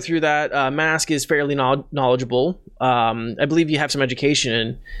want to go through that. Mask is fairly knowledgeable. I believe you have some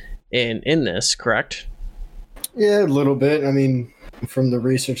education in this, correct? Yeah, a little bit. I mean, from the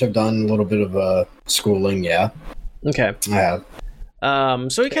research I've done, a little bit of schooling. Yeah. Okay. I have.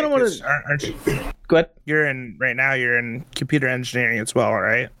 So we kind of want to. Aren't you? Go ahead. You're in computer engineering as well,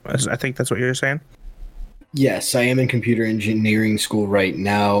 right? I think that's what you're saying. Yes, I am in computer engineering school right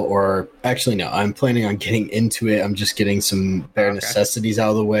now, or actually, no, I'm planning on getting into it. I'm just getting some bare necessities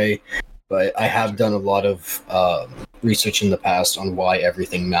out of the way. But I have done a lot of research in the past on why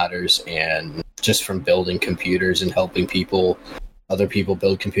everything matters, and just from building computers and helping other people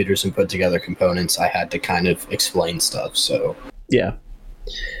build computers and put together components, I had to kind of explain stuff. So yeah.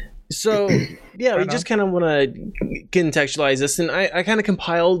 So yeah, we just kind of want to contextualize this, and I kind of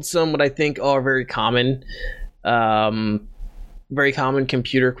compiled some what I think are very common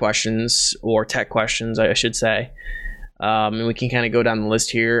computer questions, or tech questions, I should say. And we can kind of go down the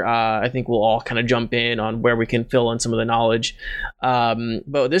list here. I think we'll all kind of jump in on where we can fill in some of the knowledge.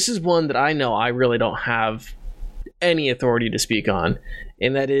 But this is one that I know I really don't have any authority to speak on.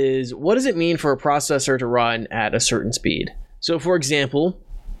 And that is, what does it mean for a processor to run at a certain speed? So for example,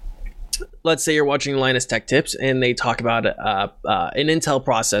 let's say you're watching Linus Tech Tips and they talk about an Intel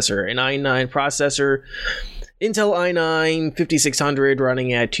processor, an i9 processor, Intel i9 5600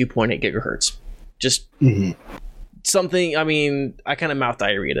 running at 2.8 gigahertz. Just something, I mean, I kind of mouth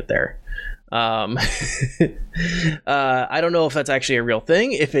diarrhea it there. I don't know if that's actually a real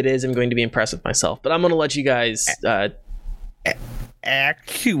thing. If it is, I'm going to be impressed with myself. But I'm going to let you guys...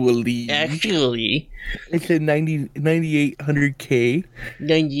 Actually, it's a 9800K.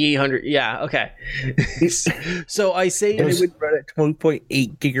 9800, yeah, okay. So I say... And it would run at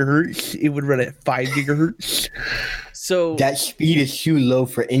 12.8 gigahertz. It would run at 5 gigahertz. So that speed is too low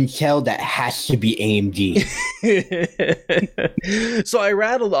for Intel. That has to be AMD. So I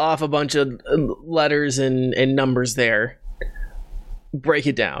rattled off a bunch of letters and numbers there. Break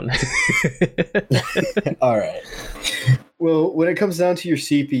it down. All right. Well, when it comes down to your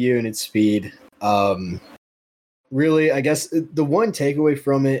CPU and its speed, really, I guess the one takeaway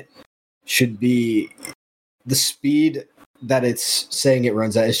from it should be the speed that it's saying it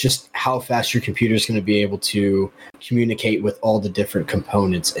runs at is just how fast your computer is going to be able to communicate with all the different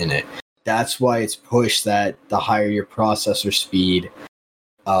components in it. That's why it's pushed that the higher your processor speed,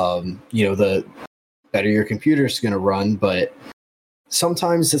 the better your computer is going to run. But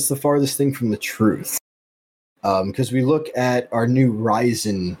sometimes it's the farthest thing from the truth. Because we look at our new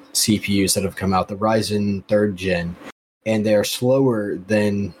Ryzen CPUs that have come out, the Ryzen 3rd Gen, and they're slower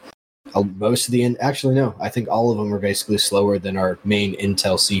than most of the... Actually, no, I think all of them are basically slower than our main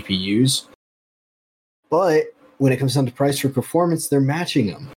Intel CPUs. But when it comes down to price for performance, they're matching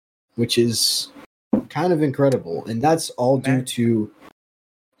them, which is kind of incredible. And that's all due to...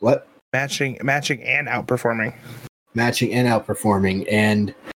 What? Matching and outperforming. Matching and outperforming.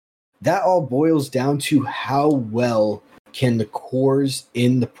 And that all boils down to how well can the cores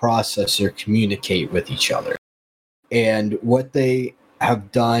in the processor communicate with each other. And what they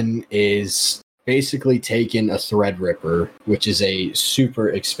have done is basically taken a Threadripper, which is a super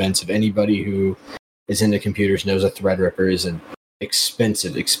expensive. Anybody who is into computers knows a Threadripper is an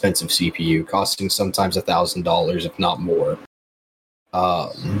expensive CPU, costing sometimes $1,000, if not more.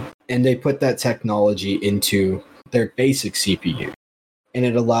 And they put that technology into their basic CPU. And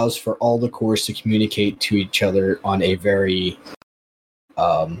it allows for all the cores to communicate to each other on a very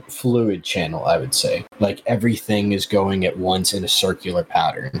fluid channel, I would say. Like everything is going at once in a circular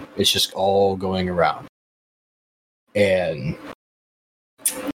pattern. It's just all going around. And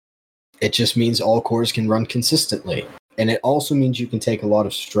it just means all cores can run consistently. And it also means you can take a lot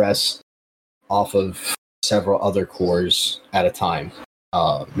of stress off of several other cores at a time.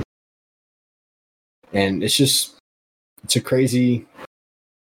 And it's a crazy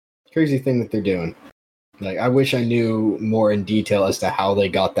thing that they're doing. Like, I wish I knew more in detail as to how they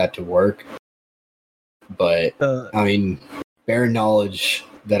got that to work. But, I mean, bare knowledge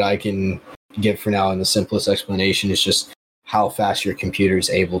that I can give for now, and the simplest explanation is just how fast your computer is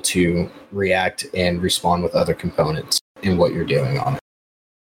able to react and respond with other components in what you're doing on it.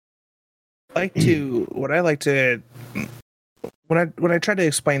 When I try to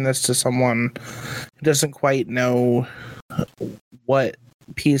explain this to someone who doesn't quite know what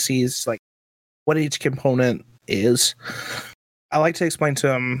PCs, like what each component is, I like to explain to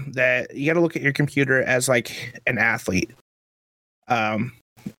them that you got to look at your computer as like an athlete,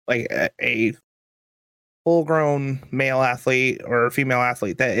 like a full-grown male athlete or a female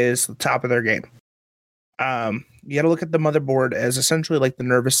athlete that is the top of their game. You got to look at the motherboard as essentially like the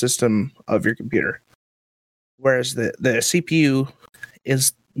nervous system of your computer, whereas the CPU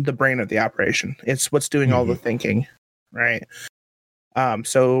is the brain of the operation. It's what's doing all the thinking, right?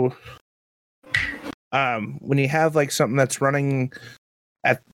 So when you have like something that's running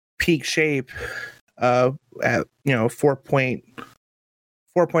at peak shape, at 4.0 to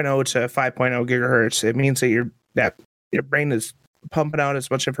 5.0 gigahertz, it means that your brain is pumping out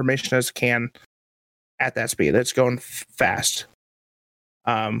as much information as it can at that speed. It's going fast.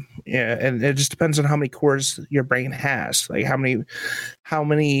 And it just depends on how many cores your brain has, like how many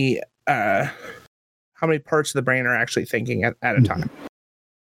parts of the brain are actually thinking at a time.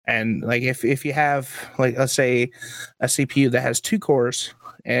 And like if you have, like, let's say a CPU that has 2 cores,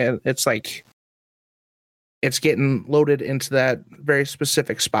 and it's like it's getting loaded into that very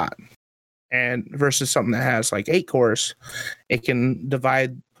specific spot, and versus something that has like 8 cores, it can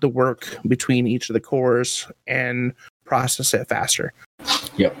divide the work between each of the cores and process it faster.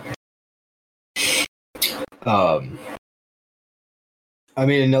 Yep. I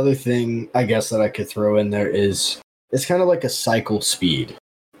mean, another thing I guess that I could throw in there is it's kind of like a cycle speed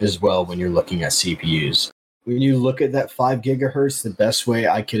as well when you're looking at CPUs. When you look at that 5 gigahertz, the best way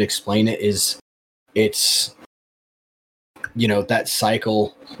I could explain it is it's that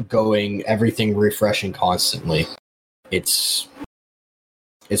cycle going, everything refreshing constantly. It's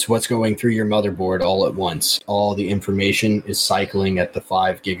what's going through your motherboard all at once. All the information is cycling at the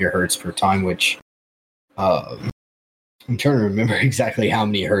 5 gigahertz per time, which I'm trying to remember exactly how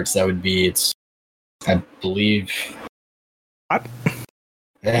many hertz that would be. I believe. I'm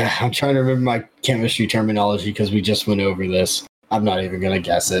trying to remember my chemistry terminology because we just went over this. I'm not even going to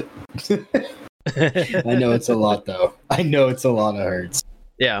guess it. I know it's a lot, though. I know it's a lot of hertz.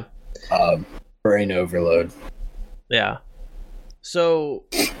 Yeah. Brain overload. Yeah. So,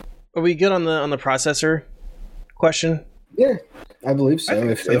 are we good on the processor question? Yeah, I believe so.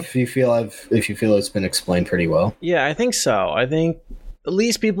 If you feel it's been explained pretty well. Yeah, I think so. I think at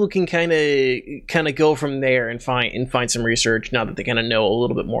least people can kind of go from there and find some research now that they kind of know a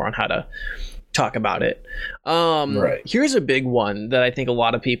little bit more on how to talk about it. Right. Here's a big one that I think a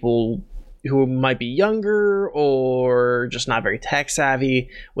lot of people who might be younger or just not very tech savvy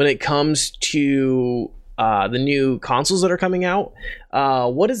when it comes to the new consoles that are coming out.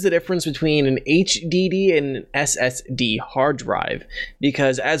 What is the difference between an HDD and an SSD hard drive?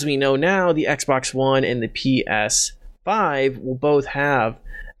 Because as we know now, the Xbox One and the PS5 will both have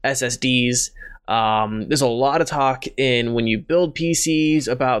SSDs. There's a lot of talk when you build PCs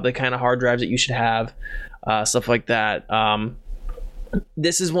about the kind of hard drives that you should have, stuff like that.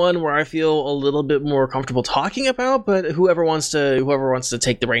 This is one where I feel a little bit more comfortable talking about, but whoever wants to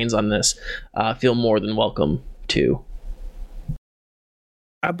take the reins on this, feel more than welcome to.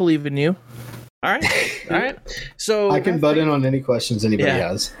 I believe in you. All right. So I can butt in on any questions anybody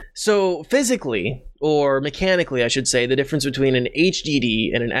has. So physically, or mechanically, I should say, the difference between an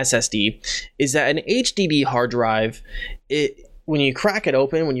HDD and an SSD is that an HDD hard drive, when you crack it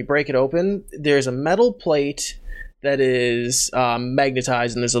open, when you break it open, there's a metal plate that is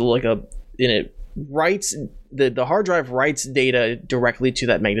magnetized, and there's the hard drive writes data directly to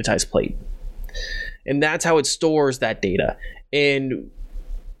that magnetized plate, and that's how it stores that data. And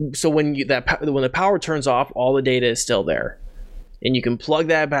so when the power turns off, all the data is still there, and you can plug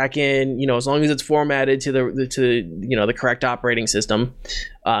that back in. As long as it's formatted to the correct operating system,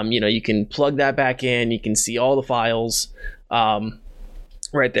 you can plug that back in. You can see all the files.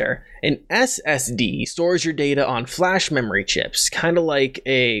 Right there. An SSD stores your data on flash memory chips, kind of like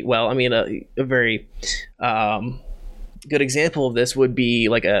a very good example of this would be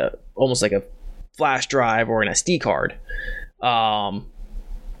almost like a flash drive or an SD card. And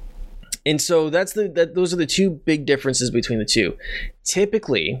so those are the two big differences between the two.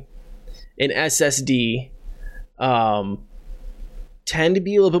 Typically, an SSD tend to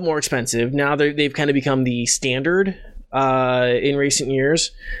be a little bit more expensive. Now they've kind of become the standard in recent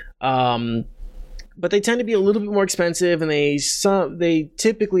years, but they tend to be a little bit more expensive, and they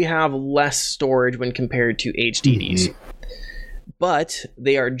typically have less storage when compared to HDDs. Mm-hmm. But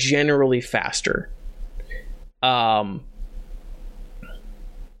they are generally faster. And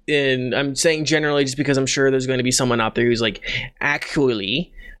I'm saying generally just because I'm sure there's going to be someone out there who's like,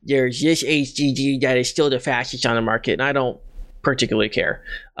 actually, there's this HDD that is still the fastest on the market, and I don't particularly care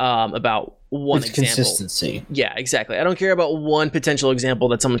about one example. Consistency. Yeah, exactly. I don't care about one potential example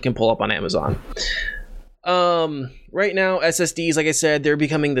that someone can pull up on Amazon. Right now, SSDs, like I said, they're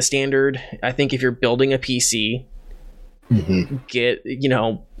becoming the standard. I think if you're building a PC, get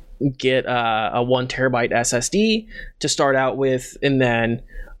a 1 terabyte SSD to start out with, and then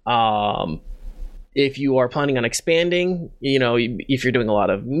if you are planning on expanding, if you're doing a lot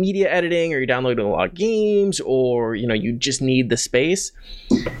of media editing or you're downloading a lot of games, or you just need the space,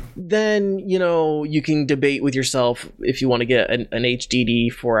 then you can debate with yourself if you want to get an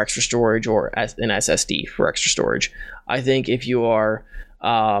HDD for extra storage or an SSD for extra storage. I think if you are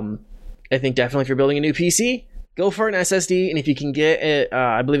definitely if you're building a new PC, go for an SSD, and if you can get it,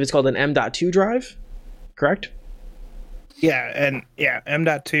 I believe it's called an M.2 drive, correct? Yeah,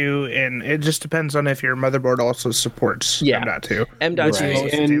 M.2, and it just depends on if your motherboard also supports M.2. M.2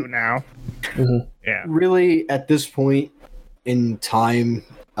 most do now. Mm-hmm. Yeah. Really, at this point in time,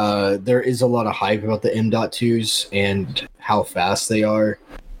 there is a lot of hype about the M.2s and how fast they are.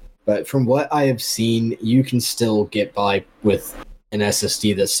 But from what I have seen, you can still get by with an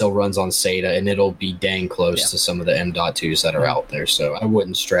SSD that still runs on SATA, and it'll be dang close to some of the M.2s that are out there. So I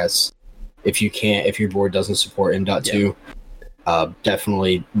wouldn't stress if your board doesn't support M.2.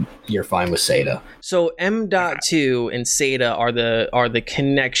 Definitely you're fine with SATA. So M.2 and SATA are the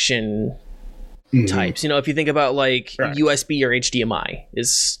connection types. If you think about like USB or HDMI,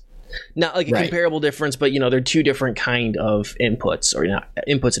 is not like a comparable difference, but they're two different kind of inputs or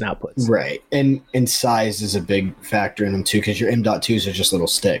inputs and outputs. Right. And size is a big factor in them too, because your M.2s are just little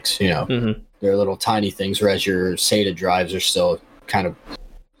sticks, They're little tiny things, whereas your SATA drives are still kind of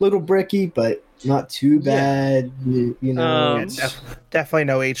little bricky, but not too bad. You know, Definitely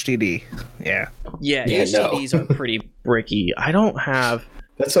no HDD. Yeah. Yeah, Yeah, HDDs are pretty bricky. I don't have.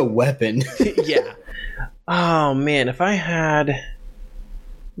 that's a weapon. Yeah. Oh man, if I had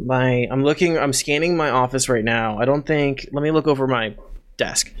I'm scanning my office right now. I don't think. Let me look over my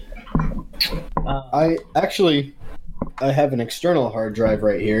desk. I have an external hard drive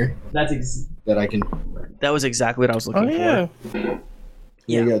right here that I can. That was exactly what I was looking for. There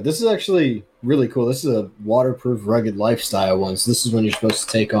you go. This is actually really cool. This is a waterproof, rugged lifestyle one. So this is when you're supposed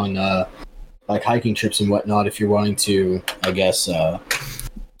to take on like hiking trips and whatnot if you're wanting to, I guess,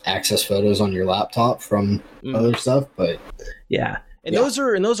 access photos on your laptop from other stuff. But yeah, and those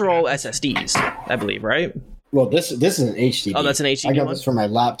are all SSDs, I believe, right? well, this is an HDD. Oh, that's an HDD. I got one? this from my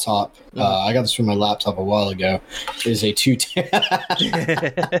laptop. I got this from my laptop a while ago. It is a 2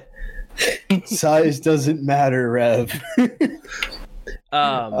 Size doesn't matter, Rev.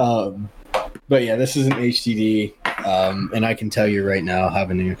 But yeah, this is an HDD, and I can tell you right now,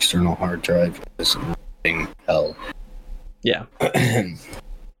 having an external hard drive is hell. Yeah.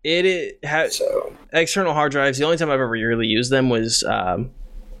 So external hard drives. The only time I've ever really used them was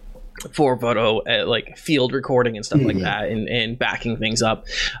for photo, like field recording and stuff like that, and backing things up.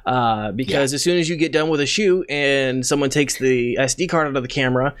 Because as soon as you get done with a shoot and someone takes the SD card out of the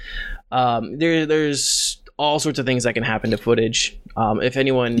camera, there's all sorts of things that can happen to footage. If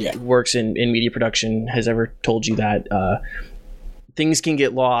anyone works in media production has ever told you that things can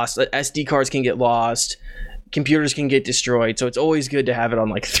get lost, SD cards can get lost, computers can get destroyed. So it's always good to have it on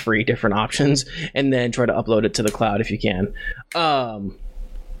like 3 different options and then try to upload it to the cloud if you can.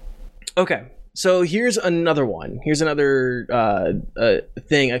 Okay. So here's another one. Here's another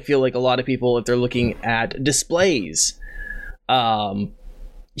thing. I feel like a lot of people, if they're looking at displays,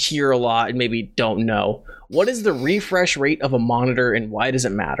 hear a lot and maybe don't know. What is the refresh rate of a monitor and why does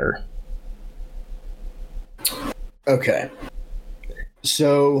it matter? Okay.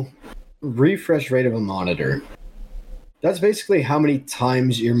 So, refresh rate of a monitor. That's basically how many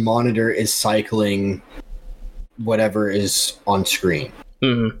times your monitor is cycling whatever is on screen.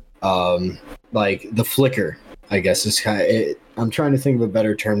 Like the flicker, I guess, is kind of. I'm trying to think of a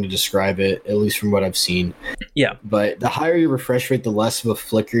better term to describe it, at least from what I've seen. Yeah. But the higher your refresh rate, the less of a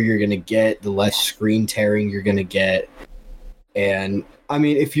flicker you're going to get, the less screen tearing you're going to get. And, I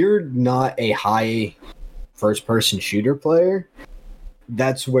mean, if you're not a high first-person shooter player,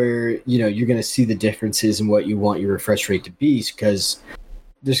 that's where, you know, you're going to see the differences in what you want your refresh rate to be, because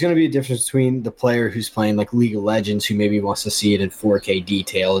there's going to be a difference between the player who's playing, like, League of Legends, who maybe wants to see it in 4K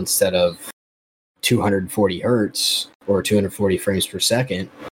detail instead of 240 hertz or 240 frames per second.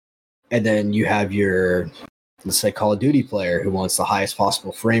 And then you have your, let's say, Call of Duty player who wants the highest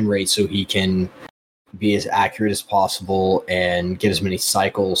possible frame rate so he can be as accurate as possible and get as many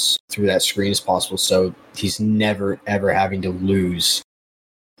cycles through that screen as possible, so he's never, ever having to lose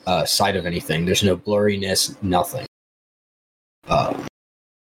sight of anything. There's no blurriness, nothing. I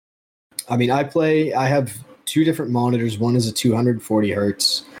mean, I have 2 different monitors. One is a 240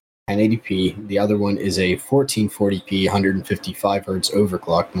 hertz 1080p. The other one is a 1440p 155 hertz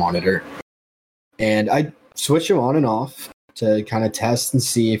overclocked monitor. And I switch them on and off to kind of test and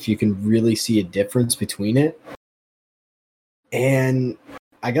see if you can really see a difference between it. And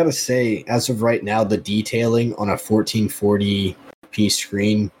I gotta say, as of right now, the detailing on a 1440p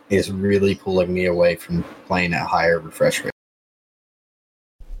screen is really pulling me away from playing at higher refresh rate.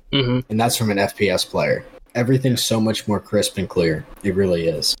 And that's from an FPS player. Everything's so much more crisp and clear. It really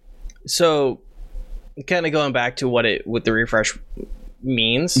is. So, kind of going back to what the refresh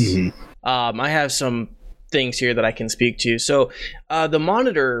means, I have some things here that I can speak to. So, the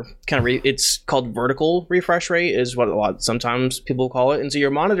monitor it's called vertical refresh rate, is what sometimes people call it. And so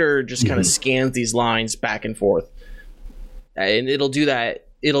your monitor just kind of scans these lines back and forth, and it'll do that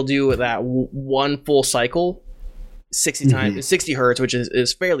one full cycle 60 times, 60 hertz, which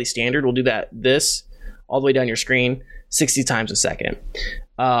is fairly standard. We'll do this all the way down your screen 60 times a second.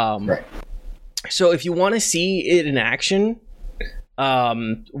 Right. So if you want to see it in action,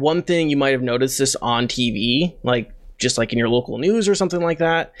 one thing you might have noticed this on TV, like just like in your local news or something like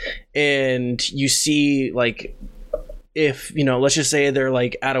that, and you see, like, if, you know, let's just say they're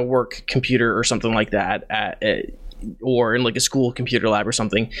like at a work computer or something like that, or in like a school computer lab or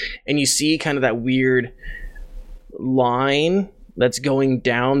something, and you see kind of that weird line that's going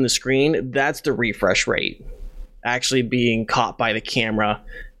down the screen, that's the refresh rate actually being caught by the camera,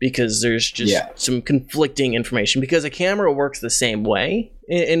 because there's just some conflicting information, because a camera works the same way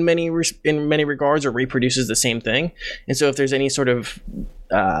in many regards, or reproduces the same thing. And so if there's any sort of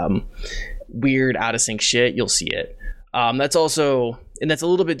weird out of sync shit, you'll see it. That's also, and that's a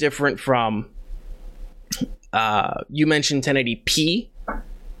little bit different from, you mentioned 1080p.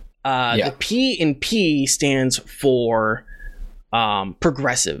 The P in P stands for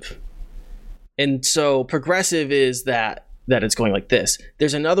progressive. And so progressive is that it's going like this.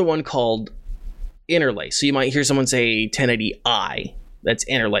 There's another one called interlace. So you might hear someone say 1080i. That's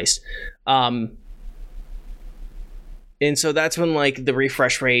interlaced. And so that's when like the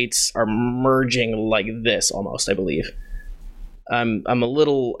refresh rates are merging like this almost, I believe. I'm a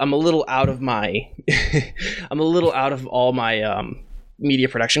little out of my I'm a little out of all my media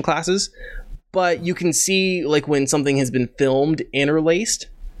production classes, but you can see like when something has been filmed interlaced.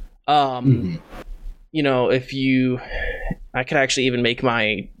 You know, I could actually even make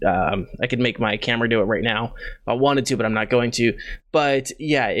my I could make my camera do it right now if I wanted to, but I'm not going to. But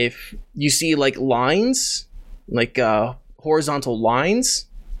yeah, if you see like lines, like horizontal lines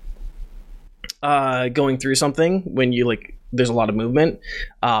going through something, when you like there's a lot of movement,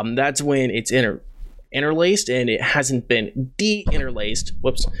 that's when it's interlaced and it hasn't been de-interlaced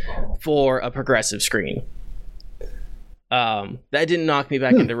for a progressive screen. That didn't knock me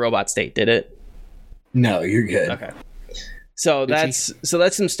back into robot state, did it? No, you're good. Okay. So that's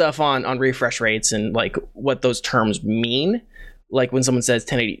some stuff on refresh rates and like what those terms mean, like when someone says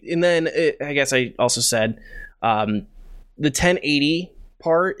 1080. And then I guess I also said the 1080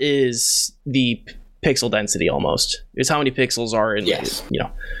 part is the pixel density almost. It's how many pixels are in, yes. You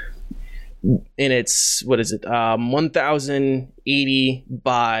know, and it's, what is it? 1080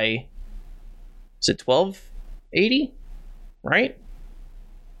 by, is it 1280? Right?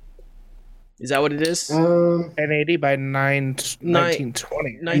 Is that what it is? 1080 by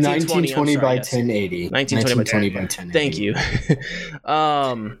 1920. 1920 by yes. 1080. 1920 by 1080. Thank you.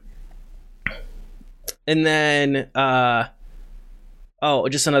 And then,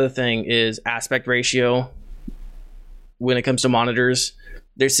 just another thing is aspect ratio. When it comes to monitors,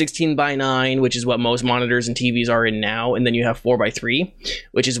 there's 16 by 9, which is what most monitors and TVs are in now, and then you have 4 by 3,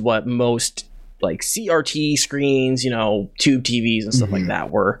 which is what most like CRT screens, you know, tube TVs and stuff like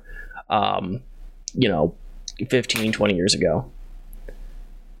that were, you know, 15, 20 years ago.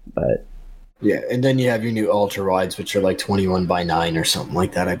 But yeah, and then you have your new ultra wides, which are like 21 by 9 or something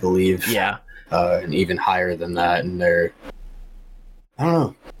like that, I believe. Yeah. And even higher than that, and they're, I don't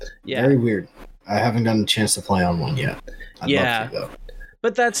know, very weird. I haven't gotten a chance to play on one yet. I'd love to, though.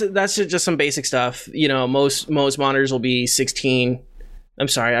 But that's just some basic stuff. You know, most monitors will be 16. I'm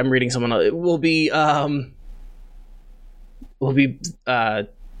sorry, I'm reading someone else. It will be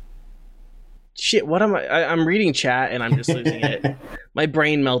shit, what am I'm reading chat and I'm just losing it. My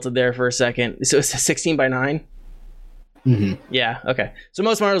brain melted there for a second. So it's a 16 by 9? Mm-hmm. Yeah, okay. So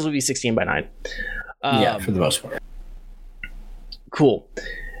most monitors will be 16 by 9. Yeah, for the most part. Cool.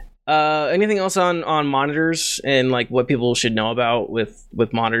 Anything else on monitors and like what people should know about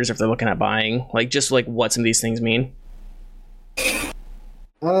with monitors if they're looking at buying? Like just like what some of these things mean?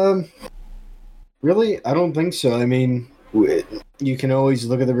 Really, I don't think so. I mean, you can always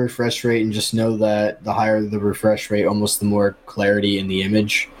look at the refresh rate and just know that the higher the refresh rate, almost the more clarity in the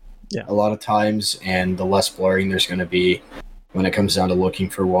image. Yeah. A lot of times, and the less blurring there's going to be when it comes down to looking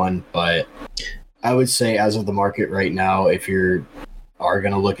for one. But I would say, as of the market right now, if you are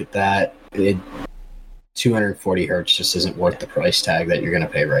going to look at that, 240 hertz just isn't worth the price tag that you're going to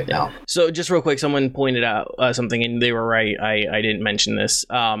pay right now. So just real quick, someone pointed out something and they were right. I didn't mention this.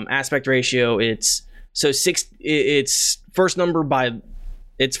 Aspect ratio, it's first number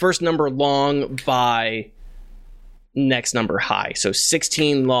long by next number high. So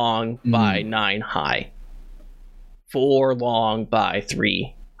 16 long by 9 high. 4 long by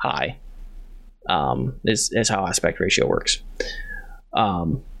 3 high. Is how aspect ratio works.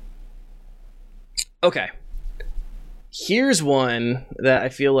 Okay. Here's one that I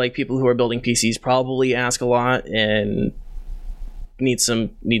feel like people who are building PCs probably ask a lot and need some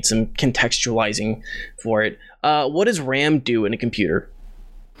contextualizing for it. What does RAM do in a computer?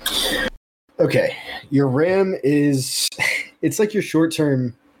 Okay. Your RAM is it's like your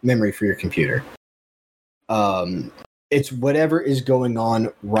short-term memory for your computer. It's whatever is going on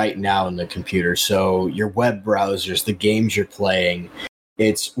right now in the computer. So your web browsers, the games you're playing,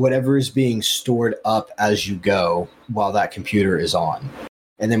 it's whatever is being stored up as you go while that computer is on.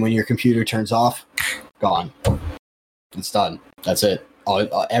 And then when your computer turns off, gone. It's done. That's it.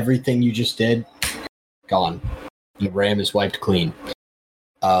 Everything you just did, gone. The RAM is wiped clean.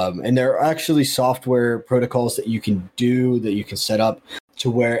 And there are actually software protocols that you can do, that you can set up to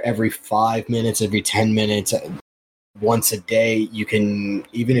where every 5 minutes, every 10 minutes, once a day, you can,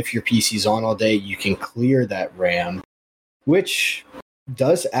 even if your PC's on all day, you can clear that RAM, which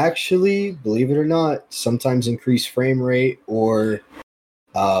does actually, believe it or not, sometimes increase frame rate or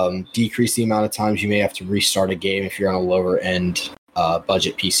decrease the amount of times you may have to restart a game if you're on a lower end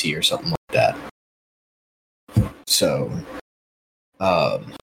budget PC or something like that. So,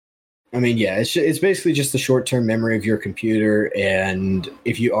 I mean, yeah, it's basically just the short-term memory of your computer, and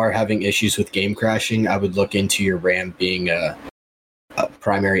if you are having issues with game crashing, I would look into your RAM being a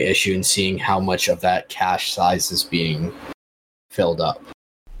primary issue and seeing how much of that cache size is being filled up.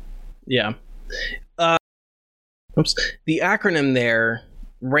 Yeah. The acronym there,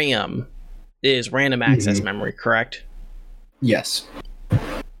 RAM, is Random Access Memory, correct? Yes.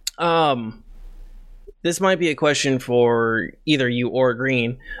 This might be a question for either you or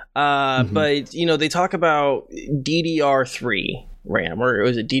Green, but you know they talk about DDR3 RAM, or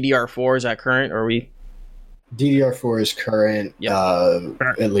was it DDR4? Is that current? Or are we? DDR4 is current. Yep.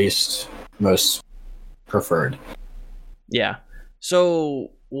 At least most preferred. Yeah.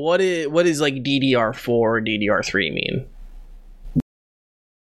 So what is like DDR4 or DDR3 mean?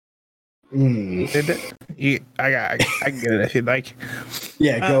 I can get it if you'd like.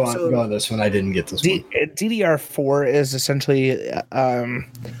 Yeah, go on this one. I didn't get this one. DDR4 is essentially the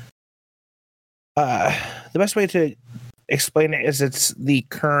best way to explain it is it's the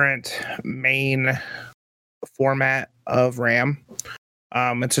current main format of RAM.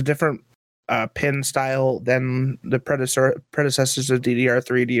 It's a different pin style than the predecessors of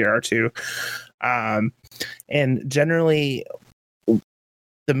DDR3, DDR2, and generally.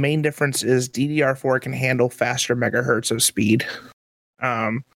 The main difference is DDR4 can handle faster megahertz of speed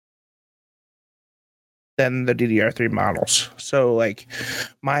than the DDR3 models. So, like,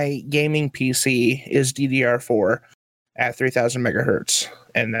 my gaming PC is DDR4 at 3000 megahertz,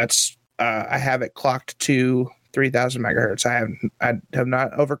 and that's I have it clocked to 3000 megahertz. I have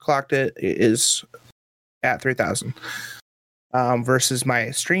not overclocked it. It is at 3000 versus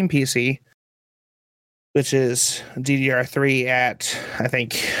my stream PC, which is DDR3 at, I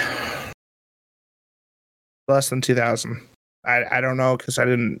think, less than 2000. I don't know because I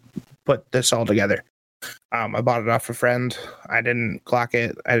didn't put this all together. I bought it off a friend. I didn't clock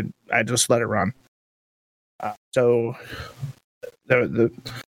it. I just let it run. So the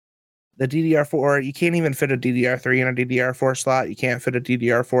DDR4, you can't even fit a DDR3 in a DDR4 slot. You can't fit a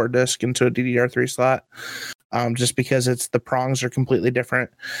DDR4 disk into a DDR3 slot, just because the prongs are completely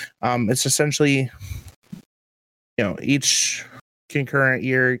different. It's essentially, you know, each concurrent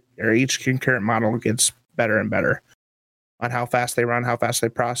year or each concurrent model gets better and better on how fast they run, how fast they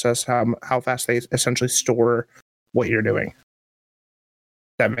process, how fast they essentially store what you're doing.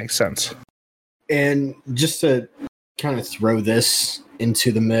 That makes sense. And just to kind of throw this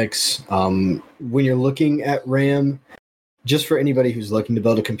into the mix, when you're looking at RAM, just for anybody who's looking to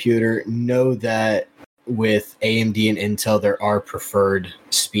build a computer, know that with AMD and Intel, there are preferred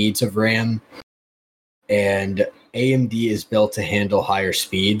speeds of RAM. And AMD is built to handle higher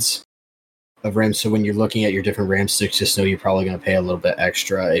speeds of RAM. So when you're looking at your different RAM sticks, just know you're probably going to pay a little bit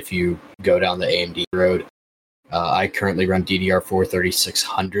extra if you go down the AMD road. I currently run DDR4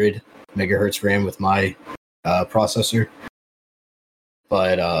 3600 megahertz RAM with my processor.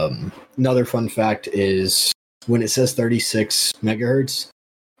 But another fun fact is when it says 36 megahertz,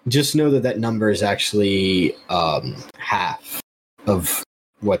 just know that number is actually half of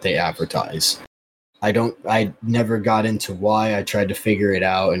what they advertise. I never got into why. I tried to figure it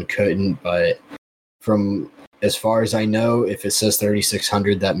out and couldn't, but from as far as I know, if it says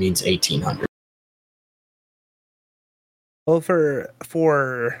 3600, that means 1800. Well,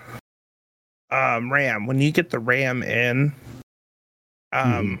 for RAM, when you get the RAM in,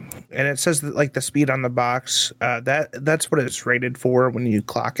 and it says that, like, the speed on the box, that's what it's rated for when you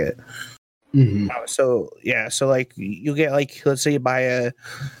clock it. So like you get, like, let's say you buy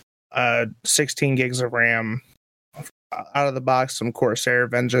a 16 gigs of RAM out of the box, some Corsair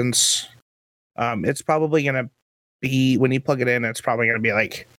Vengeance. It's probably going to be, when you plug it in, it's probably going to be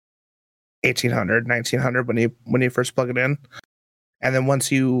like 1800, 1900 when you first plug it in. And then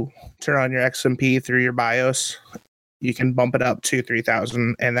once you turn on your XMP through your BIOS, you can bump it up to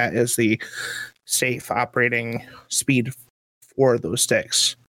 3000, and that is the safe operating speed for those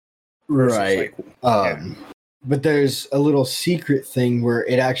sticks. Right. But there's a little secret thing where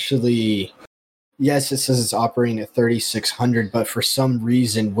it actually, yes, it says it's operating at 3600, but for some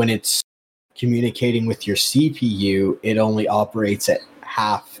reason, when it's communicating with your CPU, it only operates at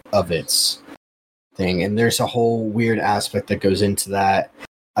half of its thing. And there's a whole weird aspect that goes into that.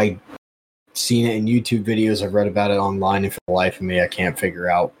 I've seen it in YouTube videos. I've read about it online, and for the life of me, I can't figure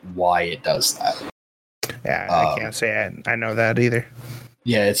out why it does that. Yeah, I can't say I know that either.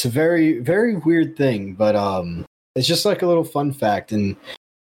 Yeah, it's a very, very weird thing, but it's just like a little fun fact, and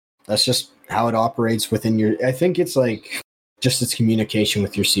that's just how it operates within your. I think it's like just its communication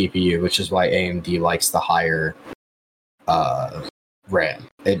with your CPU, which is why AMD likes the higher RAM.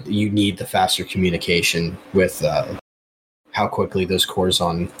 You need the faster communication with how quickly those cores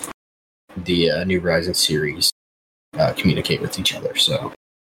on the new Ryzen series communicate with each other. So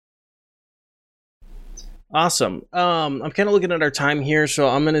awesome. I'm kind of looking at our time here, so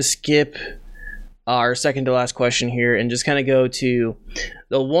I'm going to skip our second to last question here and just kind of go to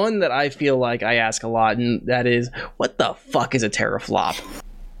the one that I feel like I ask a lot, and that is, what the fuck is a teraflop?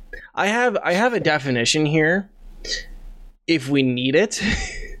 I have a definition here if we need it.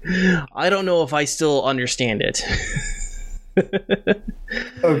 I don't know if I still understand it.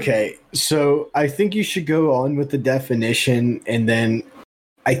 okay, so I think you should go on with the definition, and then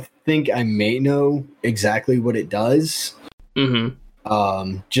I think I may know exactly what it does.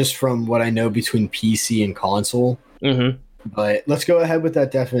 Just from what I know between PC and console. But let's go ahead with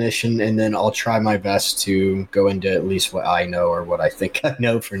that definition, and then I'll try my best to go into at least what I know or what I think I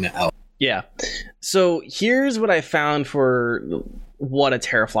know for now. Yeah. So here's what I found for what a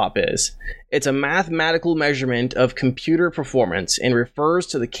teraflop is. It's a mathematical measurement of computer performance and refers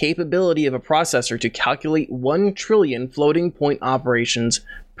to the capability of a processor to calculate 1 trillion floating point operations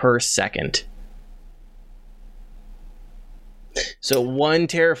per second. So 1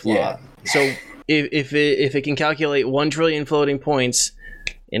 teraflop. Yeah. So if it can calculate 1 trillion floating points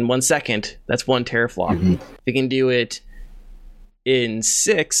in 1 second, that's 1 teraflop. If it can do it in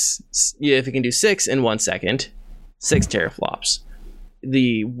 6, if it can do 6 in 1 second, 6 teraflops.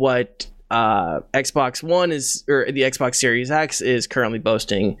 What Xbox One is, or the Xbox Series X is currently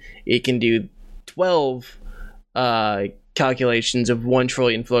boasting, it can do 12 calculations of 1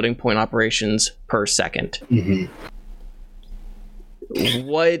 trillion floating point operations per second.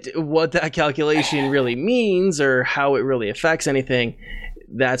 What that calculation really means or how it really affects anything,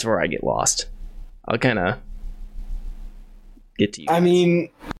 that's where I get lost. I'll kind of get to you. I mean,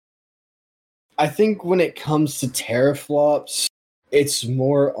 I think when it comes to teraflops, it's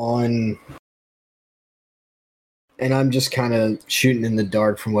more on, and I'm just kind of shooting in the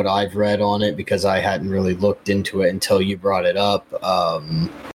dark from what I've read on it because I hadn't really looked into it until you brought it up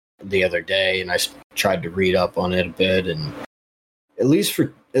the other day, and I tried to read up on it a bit, and at least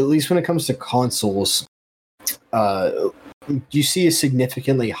when it comes to consoles, you see a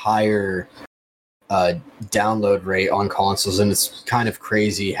significantly higher download rate on consoles, and it's kind of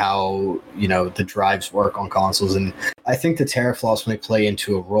crazy how the drives work on consoles, and I think the teraflops might play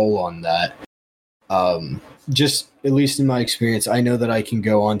into a role on that. Just at least in my experience, I know that I can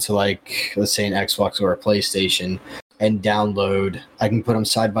go on to, like, let's say an Xbox or a PlayStation and download. I can put them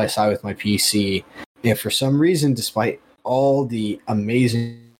side by side with my PC, and for some reason, despite all the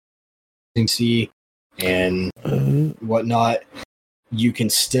amazing C and whatnot, you can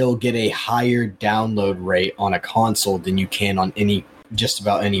still get a higher download rate on a console than you can on just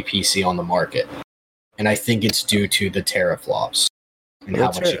about any PC on the market. And I think it's due to the teraflops and how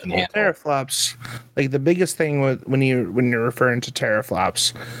much you can handle. Teraflops, like the biggest thing when you're referring to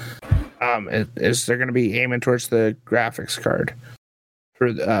teraflops, is they're going to be aiming towards the graphics card for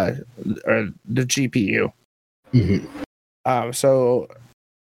or the GPU.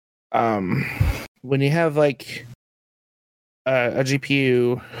 When you have like a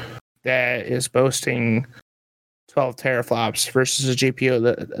GPU that is boasting 12 teraflops versus a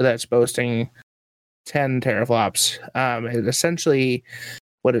GPU that's boasting 10 teraflops, it essentially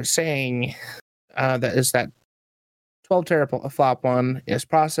what it's saying that is that 12 teraflop one is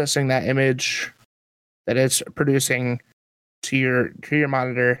processing that image that it's producing to your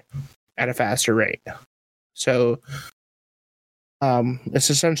monitor at a faster rate. So it's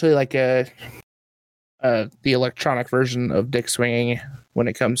essentially like the electronic version of dick swinging when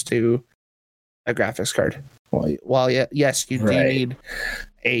it comes to a graphics card. While yes, you do need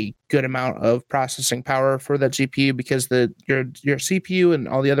a good amount of processing power for that GPU because your CPU and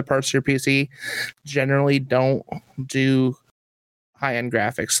all the other parts of your PC generally don't do high-end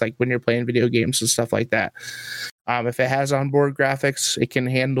graphics like when you're playing video games and stuff like that. If it has onboard graphics, it can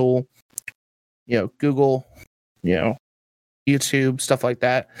handle Google, YouTube, stuff like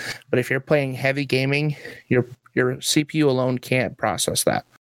that. But if you're playing heavy gaming, your CPU alone can't process that.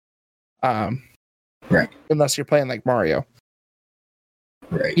 Right. Unless you're playing like Mario.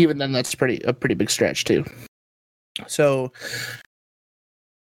 Right. Even then, that's a pretty big stretch too. So,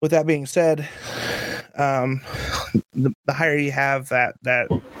 with that being said, the higher you have that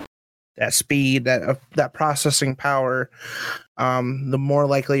speed, that processing power, the more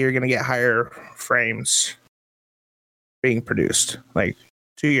likely you're going to get higher frames being produced, like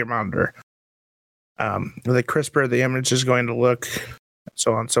to your monitor. the crisper the image is going to look,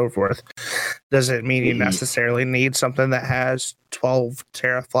 so on and so forth. Doesn't mean you necessarily need something that has 12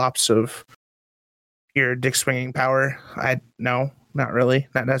 teraflops of pure dick swinging power. No, not really,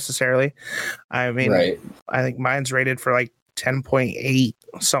 not necessarily. I mean, Right. I think mine's rated for like 10.8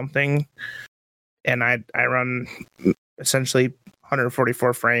 something, and I run essentially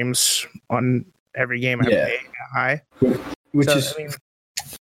 144 frames on every game I play high. Which So, is I mean,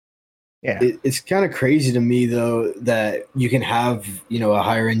 yeah, it's kind of crazy to me though that you can have, a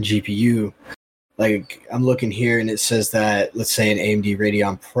higher end GPU. Like I'm looking here and it says that, let's say an AMD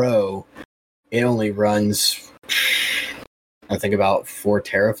Radeon Pro, it only runs, I think, about 4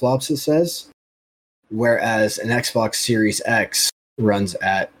 teraflops, it says. Whereas an Xbox Series X runs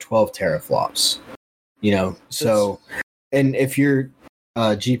at 12 teraflops. So, and if your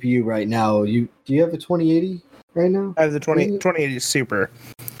GPU right now, do you have a 2080 right now? I have the 2080 Super.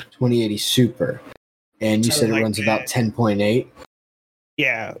 2080 Super. And you So, said it like, runs about 10.8?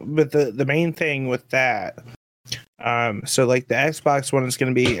 Yeah, but the main thing with that, so like the Xbox one is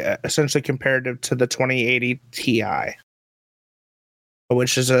going to be essentially comparative to the 2080 Ti,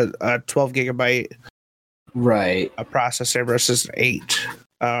 which is a 12 gigabyte Right. a processor versus 8.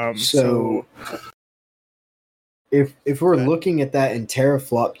 So if we're looking at that in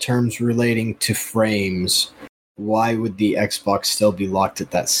teraflop terms relating to frames, why would the Xbox still be locked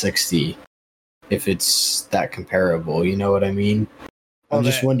at that 60 if it's that comparable? You know what I mean? I'm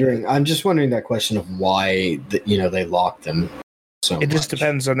just wondering that question of why they lock them so much. It just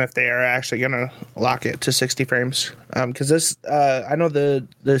depends on if they are actually going to lock it to 60 frames. Because this, I know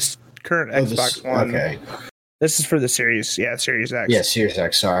this current Xbox One. Okay. This is for the Series, Series X. Yeah, Series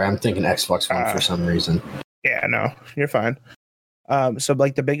X. Sorry, I'm thinking Xbox One for some reason. Yeah, no, you're fine. So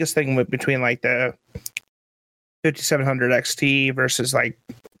like the biggest thing between like the 5700 XT versus like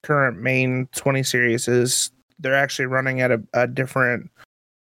current main 20 series is they're actually running at a different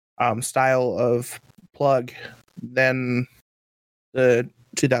style of plug than the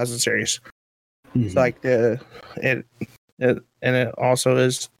 2000 series. Mm-hmm. So like it also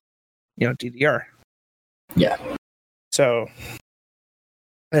is DDR. Yeah. So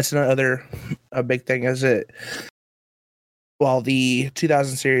that's another big thing is it while the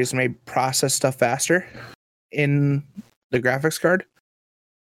 2000 series may process stuff faster in the graphics card,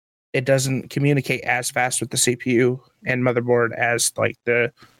 it doesn't communicate as fast with the CPU and motherboard as like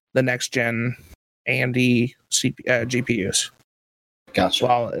the next gen AMD GPUs. Gotcha.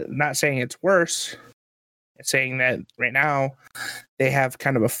 While not saying it's worse, it's saying that right now they have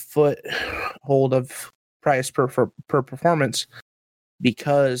kind of a foothold of price per performance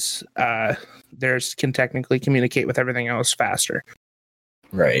because theirs can technically communicate with everything else faster.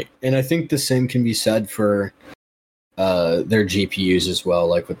 Right. And I think the same can be said for their GPUs as well,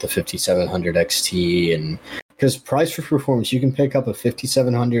 like with the 5700 XT. And because price for performance, you can pick up a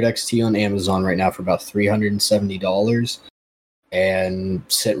 5700 XT on Amazon right now for about $370 and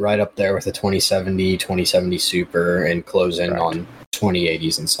sit right up there with a 2070 Super and close in on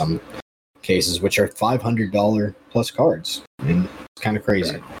 2080s in some cases, which are $500 plus cards. I mean, it's kind of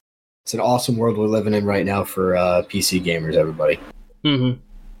crazy. Right. It's an awesome world we're living in right now for PC gamers, everybody. Mm-hmm.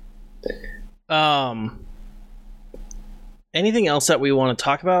 Anything else that we want to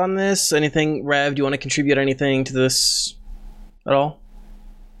talk about on this? Anything, Rev, do you want to contribute anything to this at all?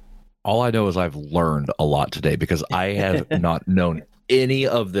 All I know is I've learned a lot today because I have not known any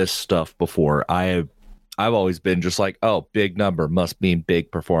of this stuff before. I've always been just like, oh, big number must mean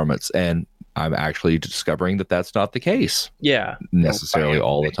big performance. And I'm actually discovering that that's not the case. Yeah. Necessarily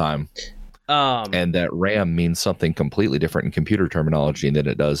all the time. And that RAM means something completely different in computer terminology than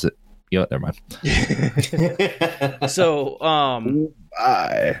it does. Never mind. So,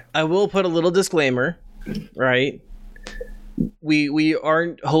 I will put a little disclaimer, right? We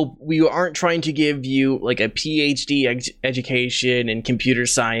aren't trying to give you like a PhD education in computer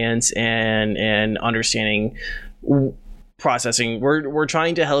science and understanding processing. We're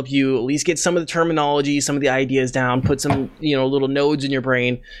trying to help you at least get some of the terminology, some of the ideas down, put some little nodes in your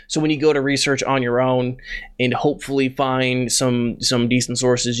brain, so when you go to research on your own and hopefully find some decent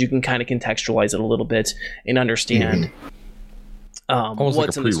sources, you can kind of contextualize it a little bit and understand almost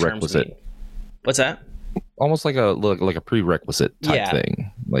what's like a in prerequisite. Mean. What's that? Almost like a prerequisite type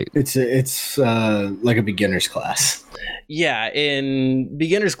thing. Like it's like a beginner's class. Yeah, in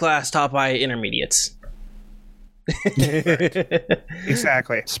beginner's class taught by intermediates.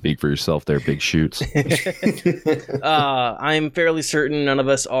 Exactly. Speak for yourself there, Big Shoots. I'm fairly certain none of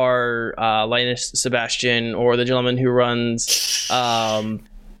us are Linus Sebastian or the gentleman who runs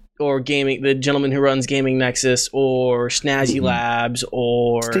the gentleman who runs Gaming Nexus or Snazzy Labs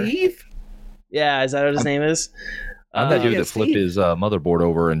or Steve. Yeah, is that what his name is? I'm that dude yeah, that flipped Steve. his motherboard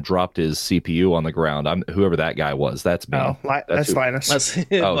over and dropped his CPU on the ground. I'm whoever that guy was. That's me. Oh, that's who- Linus. Let's Oh,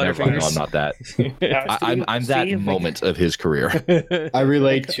 never mind. No, I'm Butterfingers. not that. Steve- I'm that Steve, moment of his career. I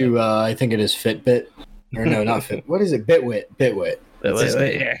relate to I think it is Fitbit. Or no, not Fit. What is it? Bitwit. Bitwit. That was-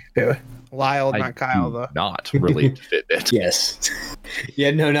 Yeah. Lyle, I not Kyle, do though. not relate to Fitbit. Yes.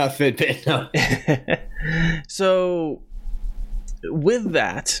 Yeah, no, not Fitbit. No. So, with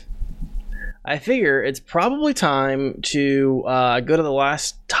that, I figure it's probably time to go to the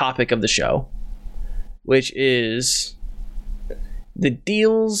last topic of the show, which is the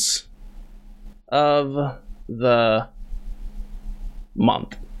deals of the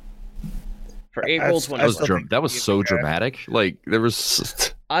month for April That's- 20. That was still think that was you so can do that. dramatic. Like there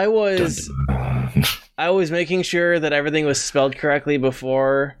was. I was making sure that everything was spelled correctly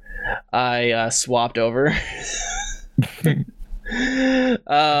before I swapped over. I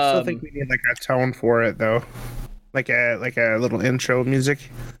still think we need like a tone for it though, like a little intro music,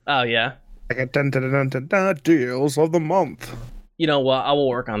 Oh yeah. like a dun dun dun dun dun deals of the month. You know what? I will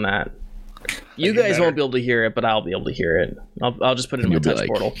work on that. You Make it guys better. won't be able to hear it, but I'll be able to hear it. I'll just put it in my You'll be touch like,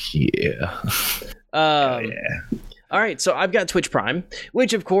 portal. yeah. Yeah, All right, so I've got Twitch Prime,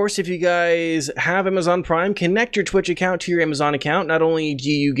 which, of course, if you guys have Amazon Prime, connect your Twitch account to your Amazon account. Not only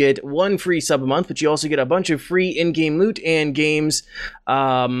do you get one free sub a month, but you also get a bunch of free in-game loot and games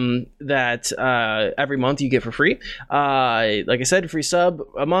that every month you get for free. Like I said, free sub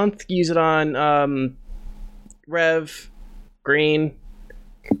a month. Use it on Rev, Green,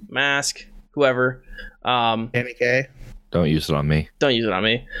 Mask, whoever. Danny K. Don't use it on me. Don't use it on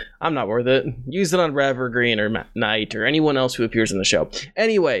me. I'm not worth it. Use it on Rev or Green or Knight or anyone else who appears in the show.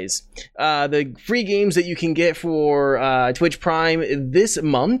 Anyways, the free games that you can get for Twitch Prime this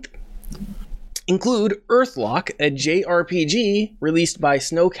month include Earthlock, a JRPG released by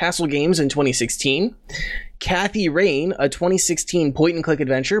Snow Castle Games in 2016. Kathy Rain, a 2016 point-and-click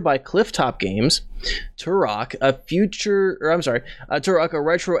adventure by Clifftop Games. Turok, Turok, a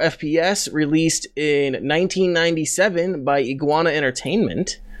retro FPS released in 1997 by Iguana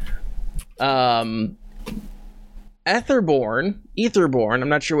Entertainment. Etherborn, I'm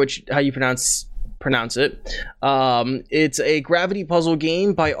not sure how you pronounce it. It's a gravity puzzle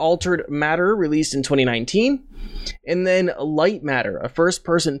game by Altered Matter, released in 2019. And then Light Matter, a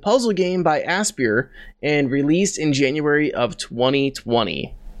first-person puzzle game by Aspyr and released in January of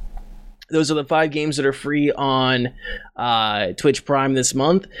 2020. Those are the 5 games that are free on Twitch Prime this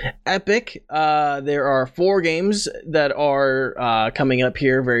month. Epic, there are 4 games that are coming up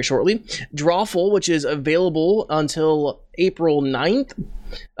here very shortly. Drawful, which is available until April 9th.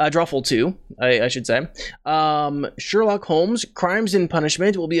 Drawful 2, I should say. Sherlock Holmes, Crimes and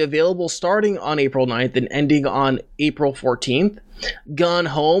Punishment will be available starting on April 9th and ending on April 14th. Gone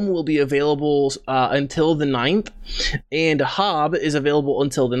Home will be available until the 9th. And Hob is available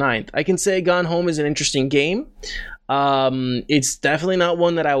until the 9th. I can say Gone Home is an interesting game. It's definitely not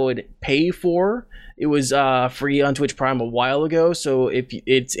one that I would pay for. It was free on Twitch Prime a while ago, so if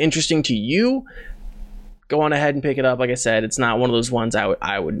it's interesting to you, go on ahead and pick it up. Like I said, it's not one of those ones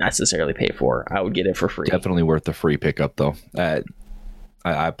I would necessarily pay for. I would get it for free. Definitely worth the free pickup though.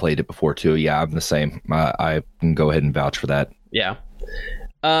 I played it before too. Yeah, I'm the same. I can go ahead and vouch for that. Yeah.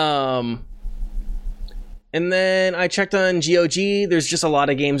 And then I checked on GOG. There's just a lot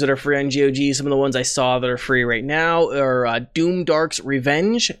of games that are free on GOG. Some of the ones I saw that are free right now are Doom Dark's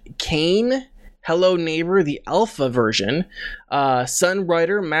Revenge, Kane, Hello Neighbor, the alpha version,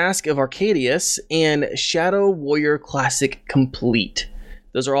 Sunrider, Mask of Arcadius, and Shadow Warrior Classic Complete.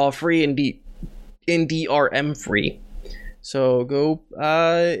 Those are all free and DRM free. So go,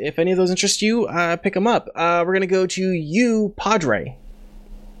 if any of those interest you, pick them up. We're going to go to you, Padre.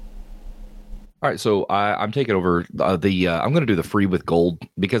 All right, so I'm taking over I'm going to do the free with gold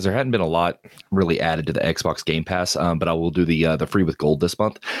because there hadn't been a lot really added to the Xbox Game Pass, but I will do the free with gold this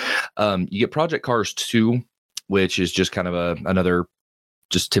month. You get Project Cars 2, which is just kind of another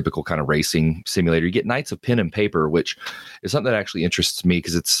just typical kind of racing simulator. You get Knights of Pen and Paper, which is something that actually interests me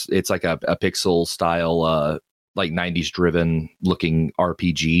because it's like a pixel style like 90s driven looking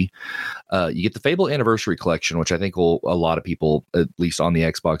RPG. You get the Fable Anniversary Collection, which I think a lot of people, at least on the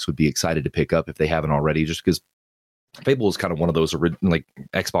Xbox, would be excited to pick up if they haven't already, just because Fable is kind of one of those like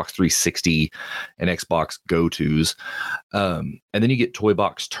Xbox 360 and Xbox go-tos. And then you get Toy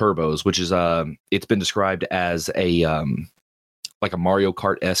Box Turbos, which is it's been described as a like a Mario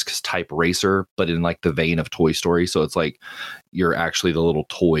Kart-esque type racer, but in like the vein of Toy Story. So it's like you're actually the little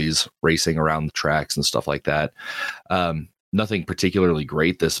toys racing around the tracks and stuff like that. Nothing particularly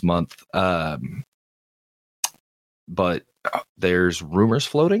great this month. But there's rumors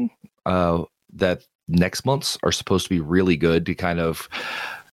floating that next months are supposed to be really good to kind of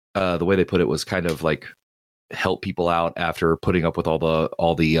the way they put it was kind of like help people out after putting up with all the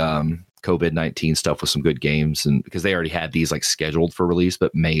COVID-19 stuff with some good games, and because they already had these like scheduled for release,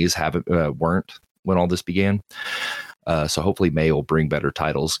 but May's weren't when all this began. So hopefully May will bring better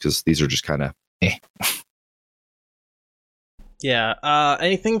titles because these are just kind of Yeah.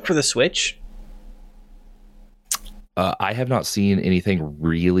 Anything for the Switch? I have not seen anything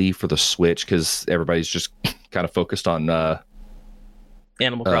really for the Switch because everybody's just kind of focused on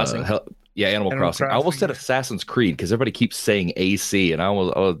Animal Crossing. Animal Crossing. I almost said Assassin's Creed because everybody keeps saying AC, and I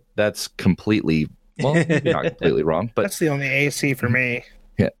almost, that's completely, well, maybe not completely wrong, but that's the only AC for me.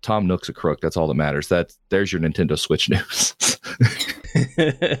 Yeah, Tom Nook's a crook. That's all that matters. There's your Nintendo Switch news.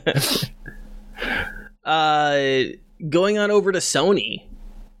 Going on over to Sony,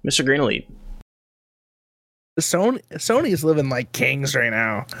 Mr. Greenleaf. Sony's living like kings right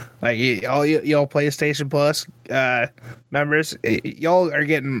now. Like y'all PlayStation Plus members, y'all are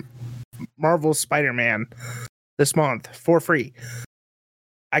getting Marvel's Spider-Man this month for free.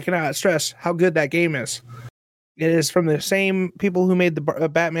 I cannot stress how good that game is. It is from the same people who made the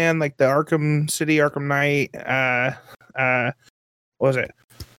Batman, like the Arkham City, Arkham Knight. What was it?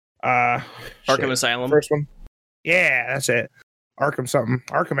 Arkham Asylum. First one. Yeah, that's it. Arkham something.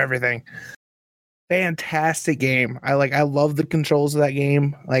 Arkham everything. Fantastic game. I love the controls of that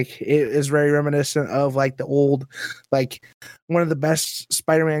game. Like, it is very reminiscent of like the old, like one of the best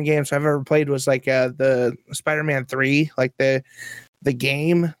Spider-Man games I've ever played was like the Spider-Man 3, like the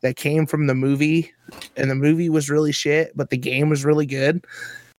game that came from the movie, and the movie was really shit, but the game was really good.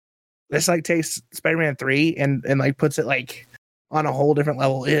 This like takes Spider-Man 3 and like puts it like on a whole different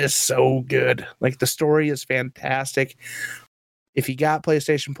level. It is so good. Like, the story is fantastic. If you got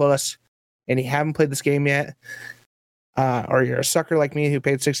PlayStation Plus and you haven't played this game yet, or you're a sucker like me who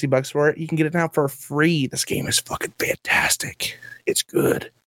paid $60 for it, you can get it now for free. This game is fucking fantastic. It's good.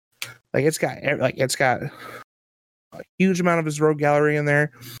 Like, it's got a huge amount of his rogue gallery in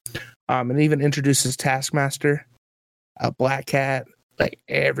there. And even introduces Taskmaster, Black Cat, like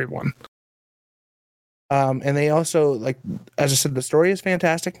everyone. And they also, like, as I said, the story is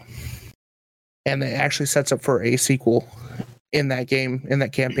fantastic. And it actually sets up for a sequel in that game, in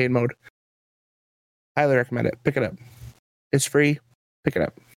that campaign mode. Highly recommend it. Pick it up. It's free. Pick it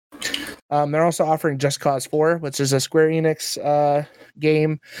up. They're also offering Just Cause 4, which is a Square Enix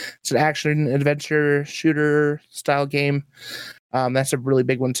game. It's an action adventure shooter style game. That's a really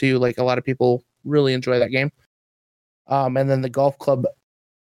big one too. Like, a lot of people really enjoy that game. And then the Golf Club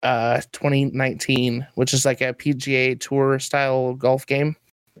 2019, which is like a PGA Tour style golf game.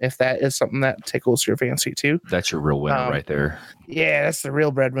 If that is something that tickles your fancy too. That's your real winner right there. Yeah, that's the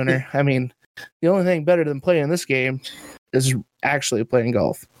real breadwinner. I mean, the only thing better than playing this game is actually playing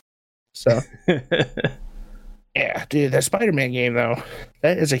golf. So, yeah, dude, that Spider-Man game though,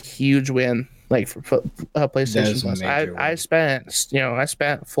 that is a huge win. Like, for PlayStation Plus, I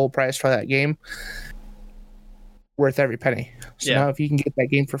spent full price for that game, worth every penny. So now, if you can get that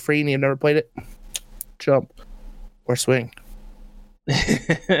game for free and you've never played it, jump or swing.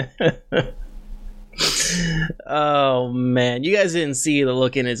 Oh man, you guys didn't see the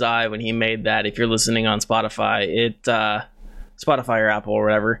look in his eye when he made that. If you're listening on Spotify, Spotify or Apple or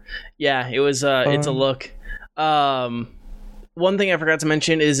whatever, yeah, it was it's a look. One thing I forgot to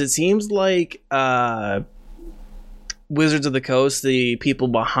mention is it seems like Wizards of the Coast, the people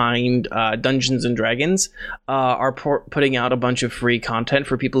behind Dungeons and Dragons, are putting out a bunch of free content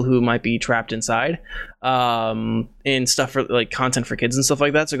for people who might be trapped inside, and stuff for like content for kids and stuff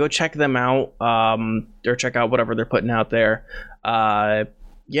like that. So go check them out, or check out whatever they're putting out there.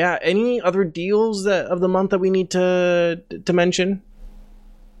 Yeah. Any other deals of the month that we need to mention?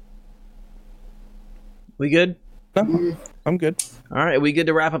 We good? No, I'm good. All right, we good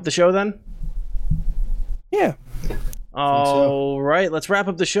to wrap up the show then? Yeah. All right, let's wrap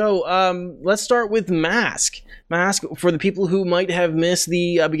up the show. Let's start with Mask. Mask, for the people who might have missed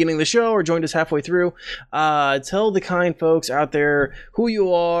the beginning of the show or joined us halfway through, tell the kind folks out there who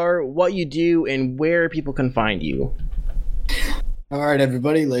you are, what you do, and where people can find you. All right,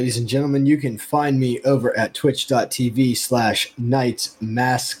 everybody, ladies and gentlemen, you can find me over at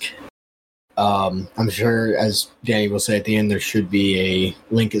twitch.tv/KnightsMask. I'm sure, as Danny will say at the end, there should be a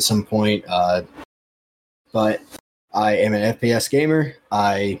link at some point. But I am an FPS gamer.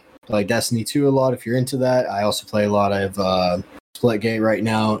 I play Destiny 2 a lot if you're into that. I also play a lot of Splitgate right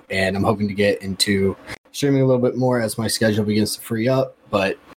now, and I'm hoping to get into streaming a little bit more as my schedule begins to free up.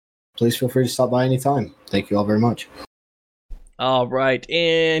 But please feel free to stop by anytime. Thank you all very much. All right,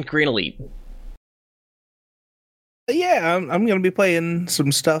 and Green Elite. Yeah, I'm gonna be playing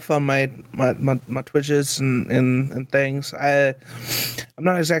some stuff on my Twitches and things. I'm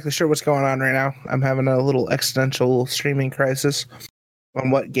not exactly sure what's going on right now. I'm having a little existential streaming crisis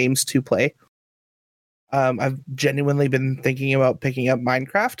on what games to play. I've genuinely been thinking about picking up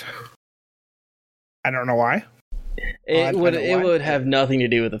Minecraft. I don't know why. It would have nothing to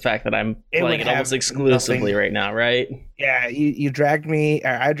do with the fact that I'm playing it almost exclusively right now, right? Yeah, you dragged me,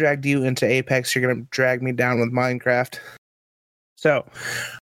 or I dragged you into Apex. You're gonna drag me down with Minecraft. So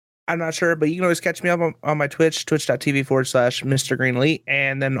I'm not sure, but you can always catch me up on my Twitch, twitch.tv/Mr. Green Elite,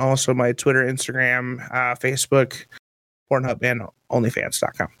 and then also my Twitter, Instagram, Facebook, Pornhub, and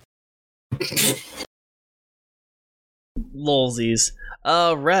OnlyFans.com. Lolsies.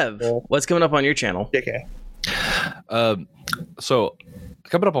 Rev, what's coming up on your channel? Okay. So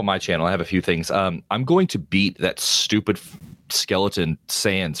coming up on my channel, I have a few things. I'm going to beat that stupid skeleton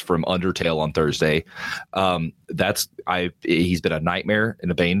Sans from Undertale on Thursday. He's been a nightmare and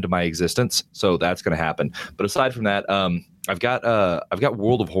a bane to my existence, so that's going to happen. But aside from that, I've got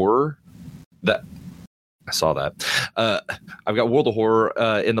World of Horror. That I saw that. I've got World of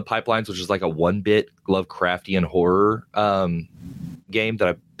Horror in the pipelines, which is like a 1-bit Lovecraftian horror game that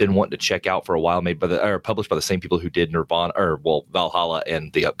I've been wanting to check out for a while, published by the same people who did Valhalla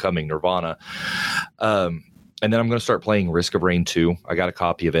and the upcoming Nirvana. And then I'm going to start playing Risk of Rain 2. I got a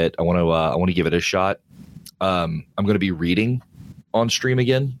copy of it. I want to give it a shot. I'm going to be reading on stream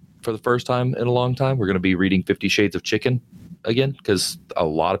again for the first time in a long time. We're going to be reading 50 Shades of Chicken again, because a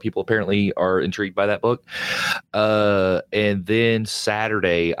lot of people apparently are intrigued by that book. And then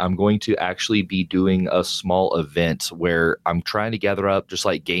Saturday, I'm going to actually be doing a small event where I'm trying to gather up just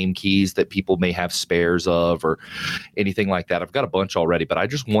like game keys that people may have spares of or anything like that. I've got a bunch already, but I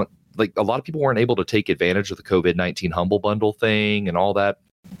just want, like, a lot of people weren't able to take advantage of the COVID-19 Humble Bundle thing and all that.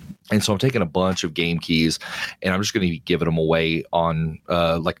 And so I'm taking a bunch of game keys and I'm just going to be giving them away on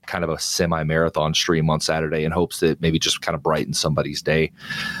like kind of a semi-marathon stream on Saturday in hopes that maybe just kind of brighten somebody's day.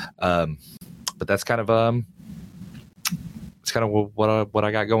 But that's kind of it's kind of what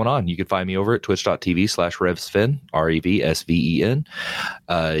I got going on. You can find me over at twitch.tv/RevSven, REVSVEN.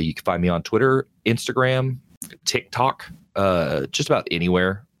 You can find me on Twitter, Instagram, TikTok, just about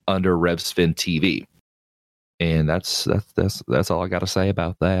anywhere under RevSven TV. And that's all I got to say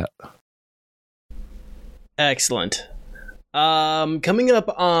about that. Excellent. Coming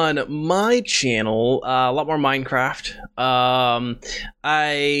up on my channel, a lot more Minecraft.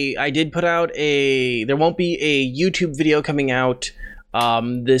 I did put out there won't be a YouTube video coming out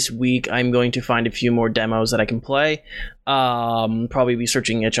this week. I'm going to find a few more demos that I can play. Probably be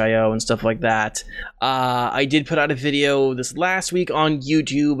searching itch.io and stuff like that. I did put out a video this last week on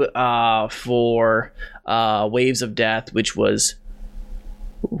YouTube for Waves of Death, which was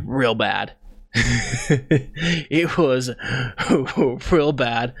real bad. It was real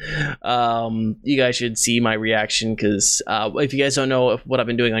bad. You guys should see my reaction, because if you guys don't know, what I've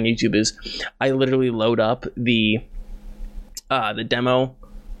been doing on YouTube is I literally load up the demo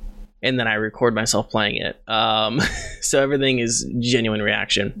and then I record myself playing it. So everything is genuine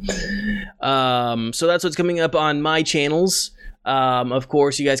reaction. So that's what's coming up on my channels. Of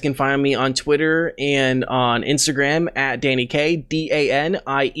course, you guys can find me on Twitter and on Instagram at DaniCae,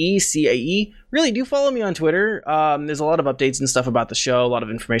 DANIECAE. Really, do follow me on Twitter. There's a lot of updates and stuff about the show, a lot of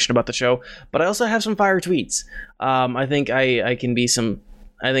information about the show, but I also have some fire tweets. I think I can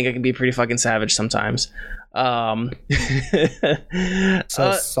be pretty fucking savage sometimes. So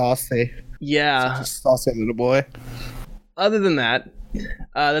saucy. Yeah. Such a saucy little boy. Other than that,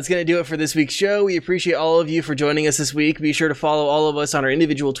 that's going to do it for this week's show. We appreciate all of you for joining us this week. Be sure to follow all of us on our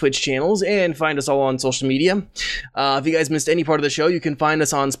individual Twitch channels and find us all on social media. If you guys missed any part of the show, you can find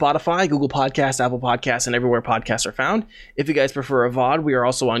us on Spotify, Google Podcasts, Apple Podcasts, and everywhere podcasts are found. If you guys prefer a VOD, we are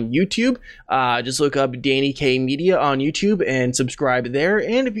also on YouTube. Just look up DaniCae Media on YouTube and subscribe there.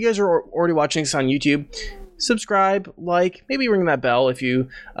 And if you guys are already watching us on YouTube, subscribe, like, maybe ring that bell if you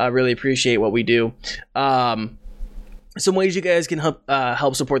really appreciate what we do. Some ways you guys can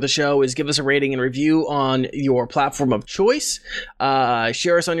help support the show is give us a rating and review on your platform of choice.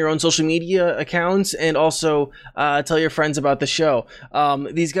 Share us on your own social media accounts, and also tell your friends about the show.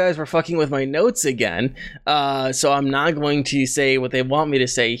 These guys were fucking with my notes again, so I'm not going to say what they want me to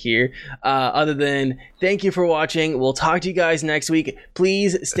say here, other than thank you for watching. We'll talk to you guys next week.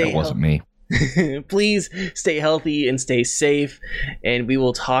 Please stay That wasn't me. Please stay healthy and stay safe, and we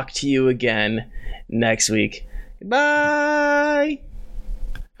will talk to you again next week. Bye.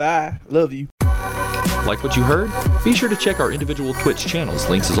 Bye. Love you. Like what you heard? Be sure to check our individual Twitch channels.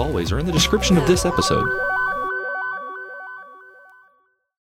 Links, as always, are in the description of this episode.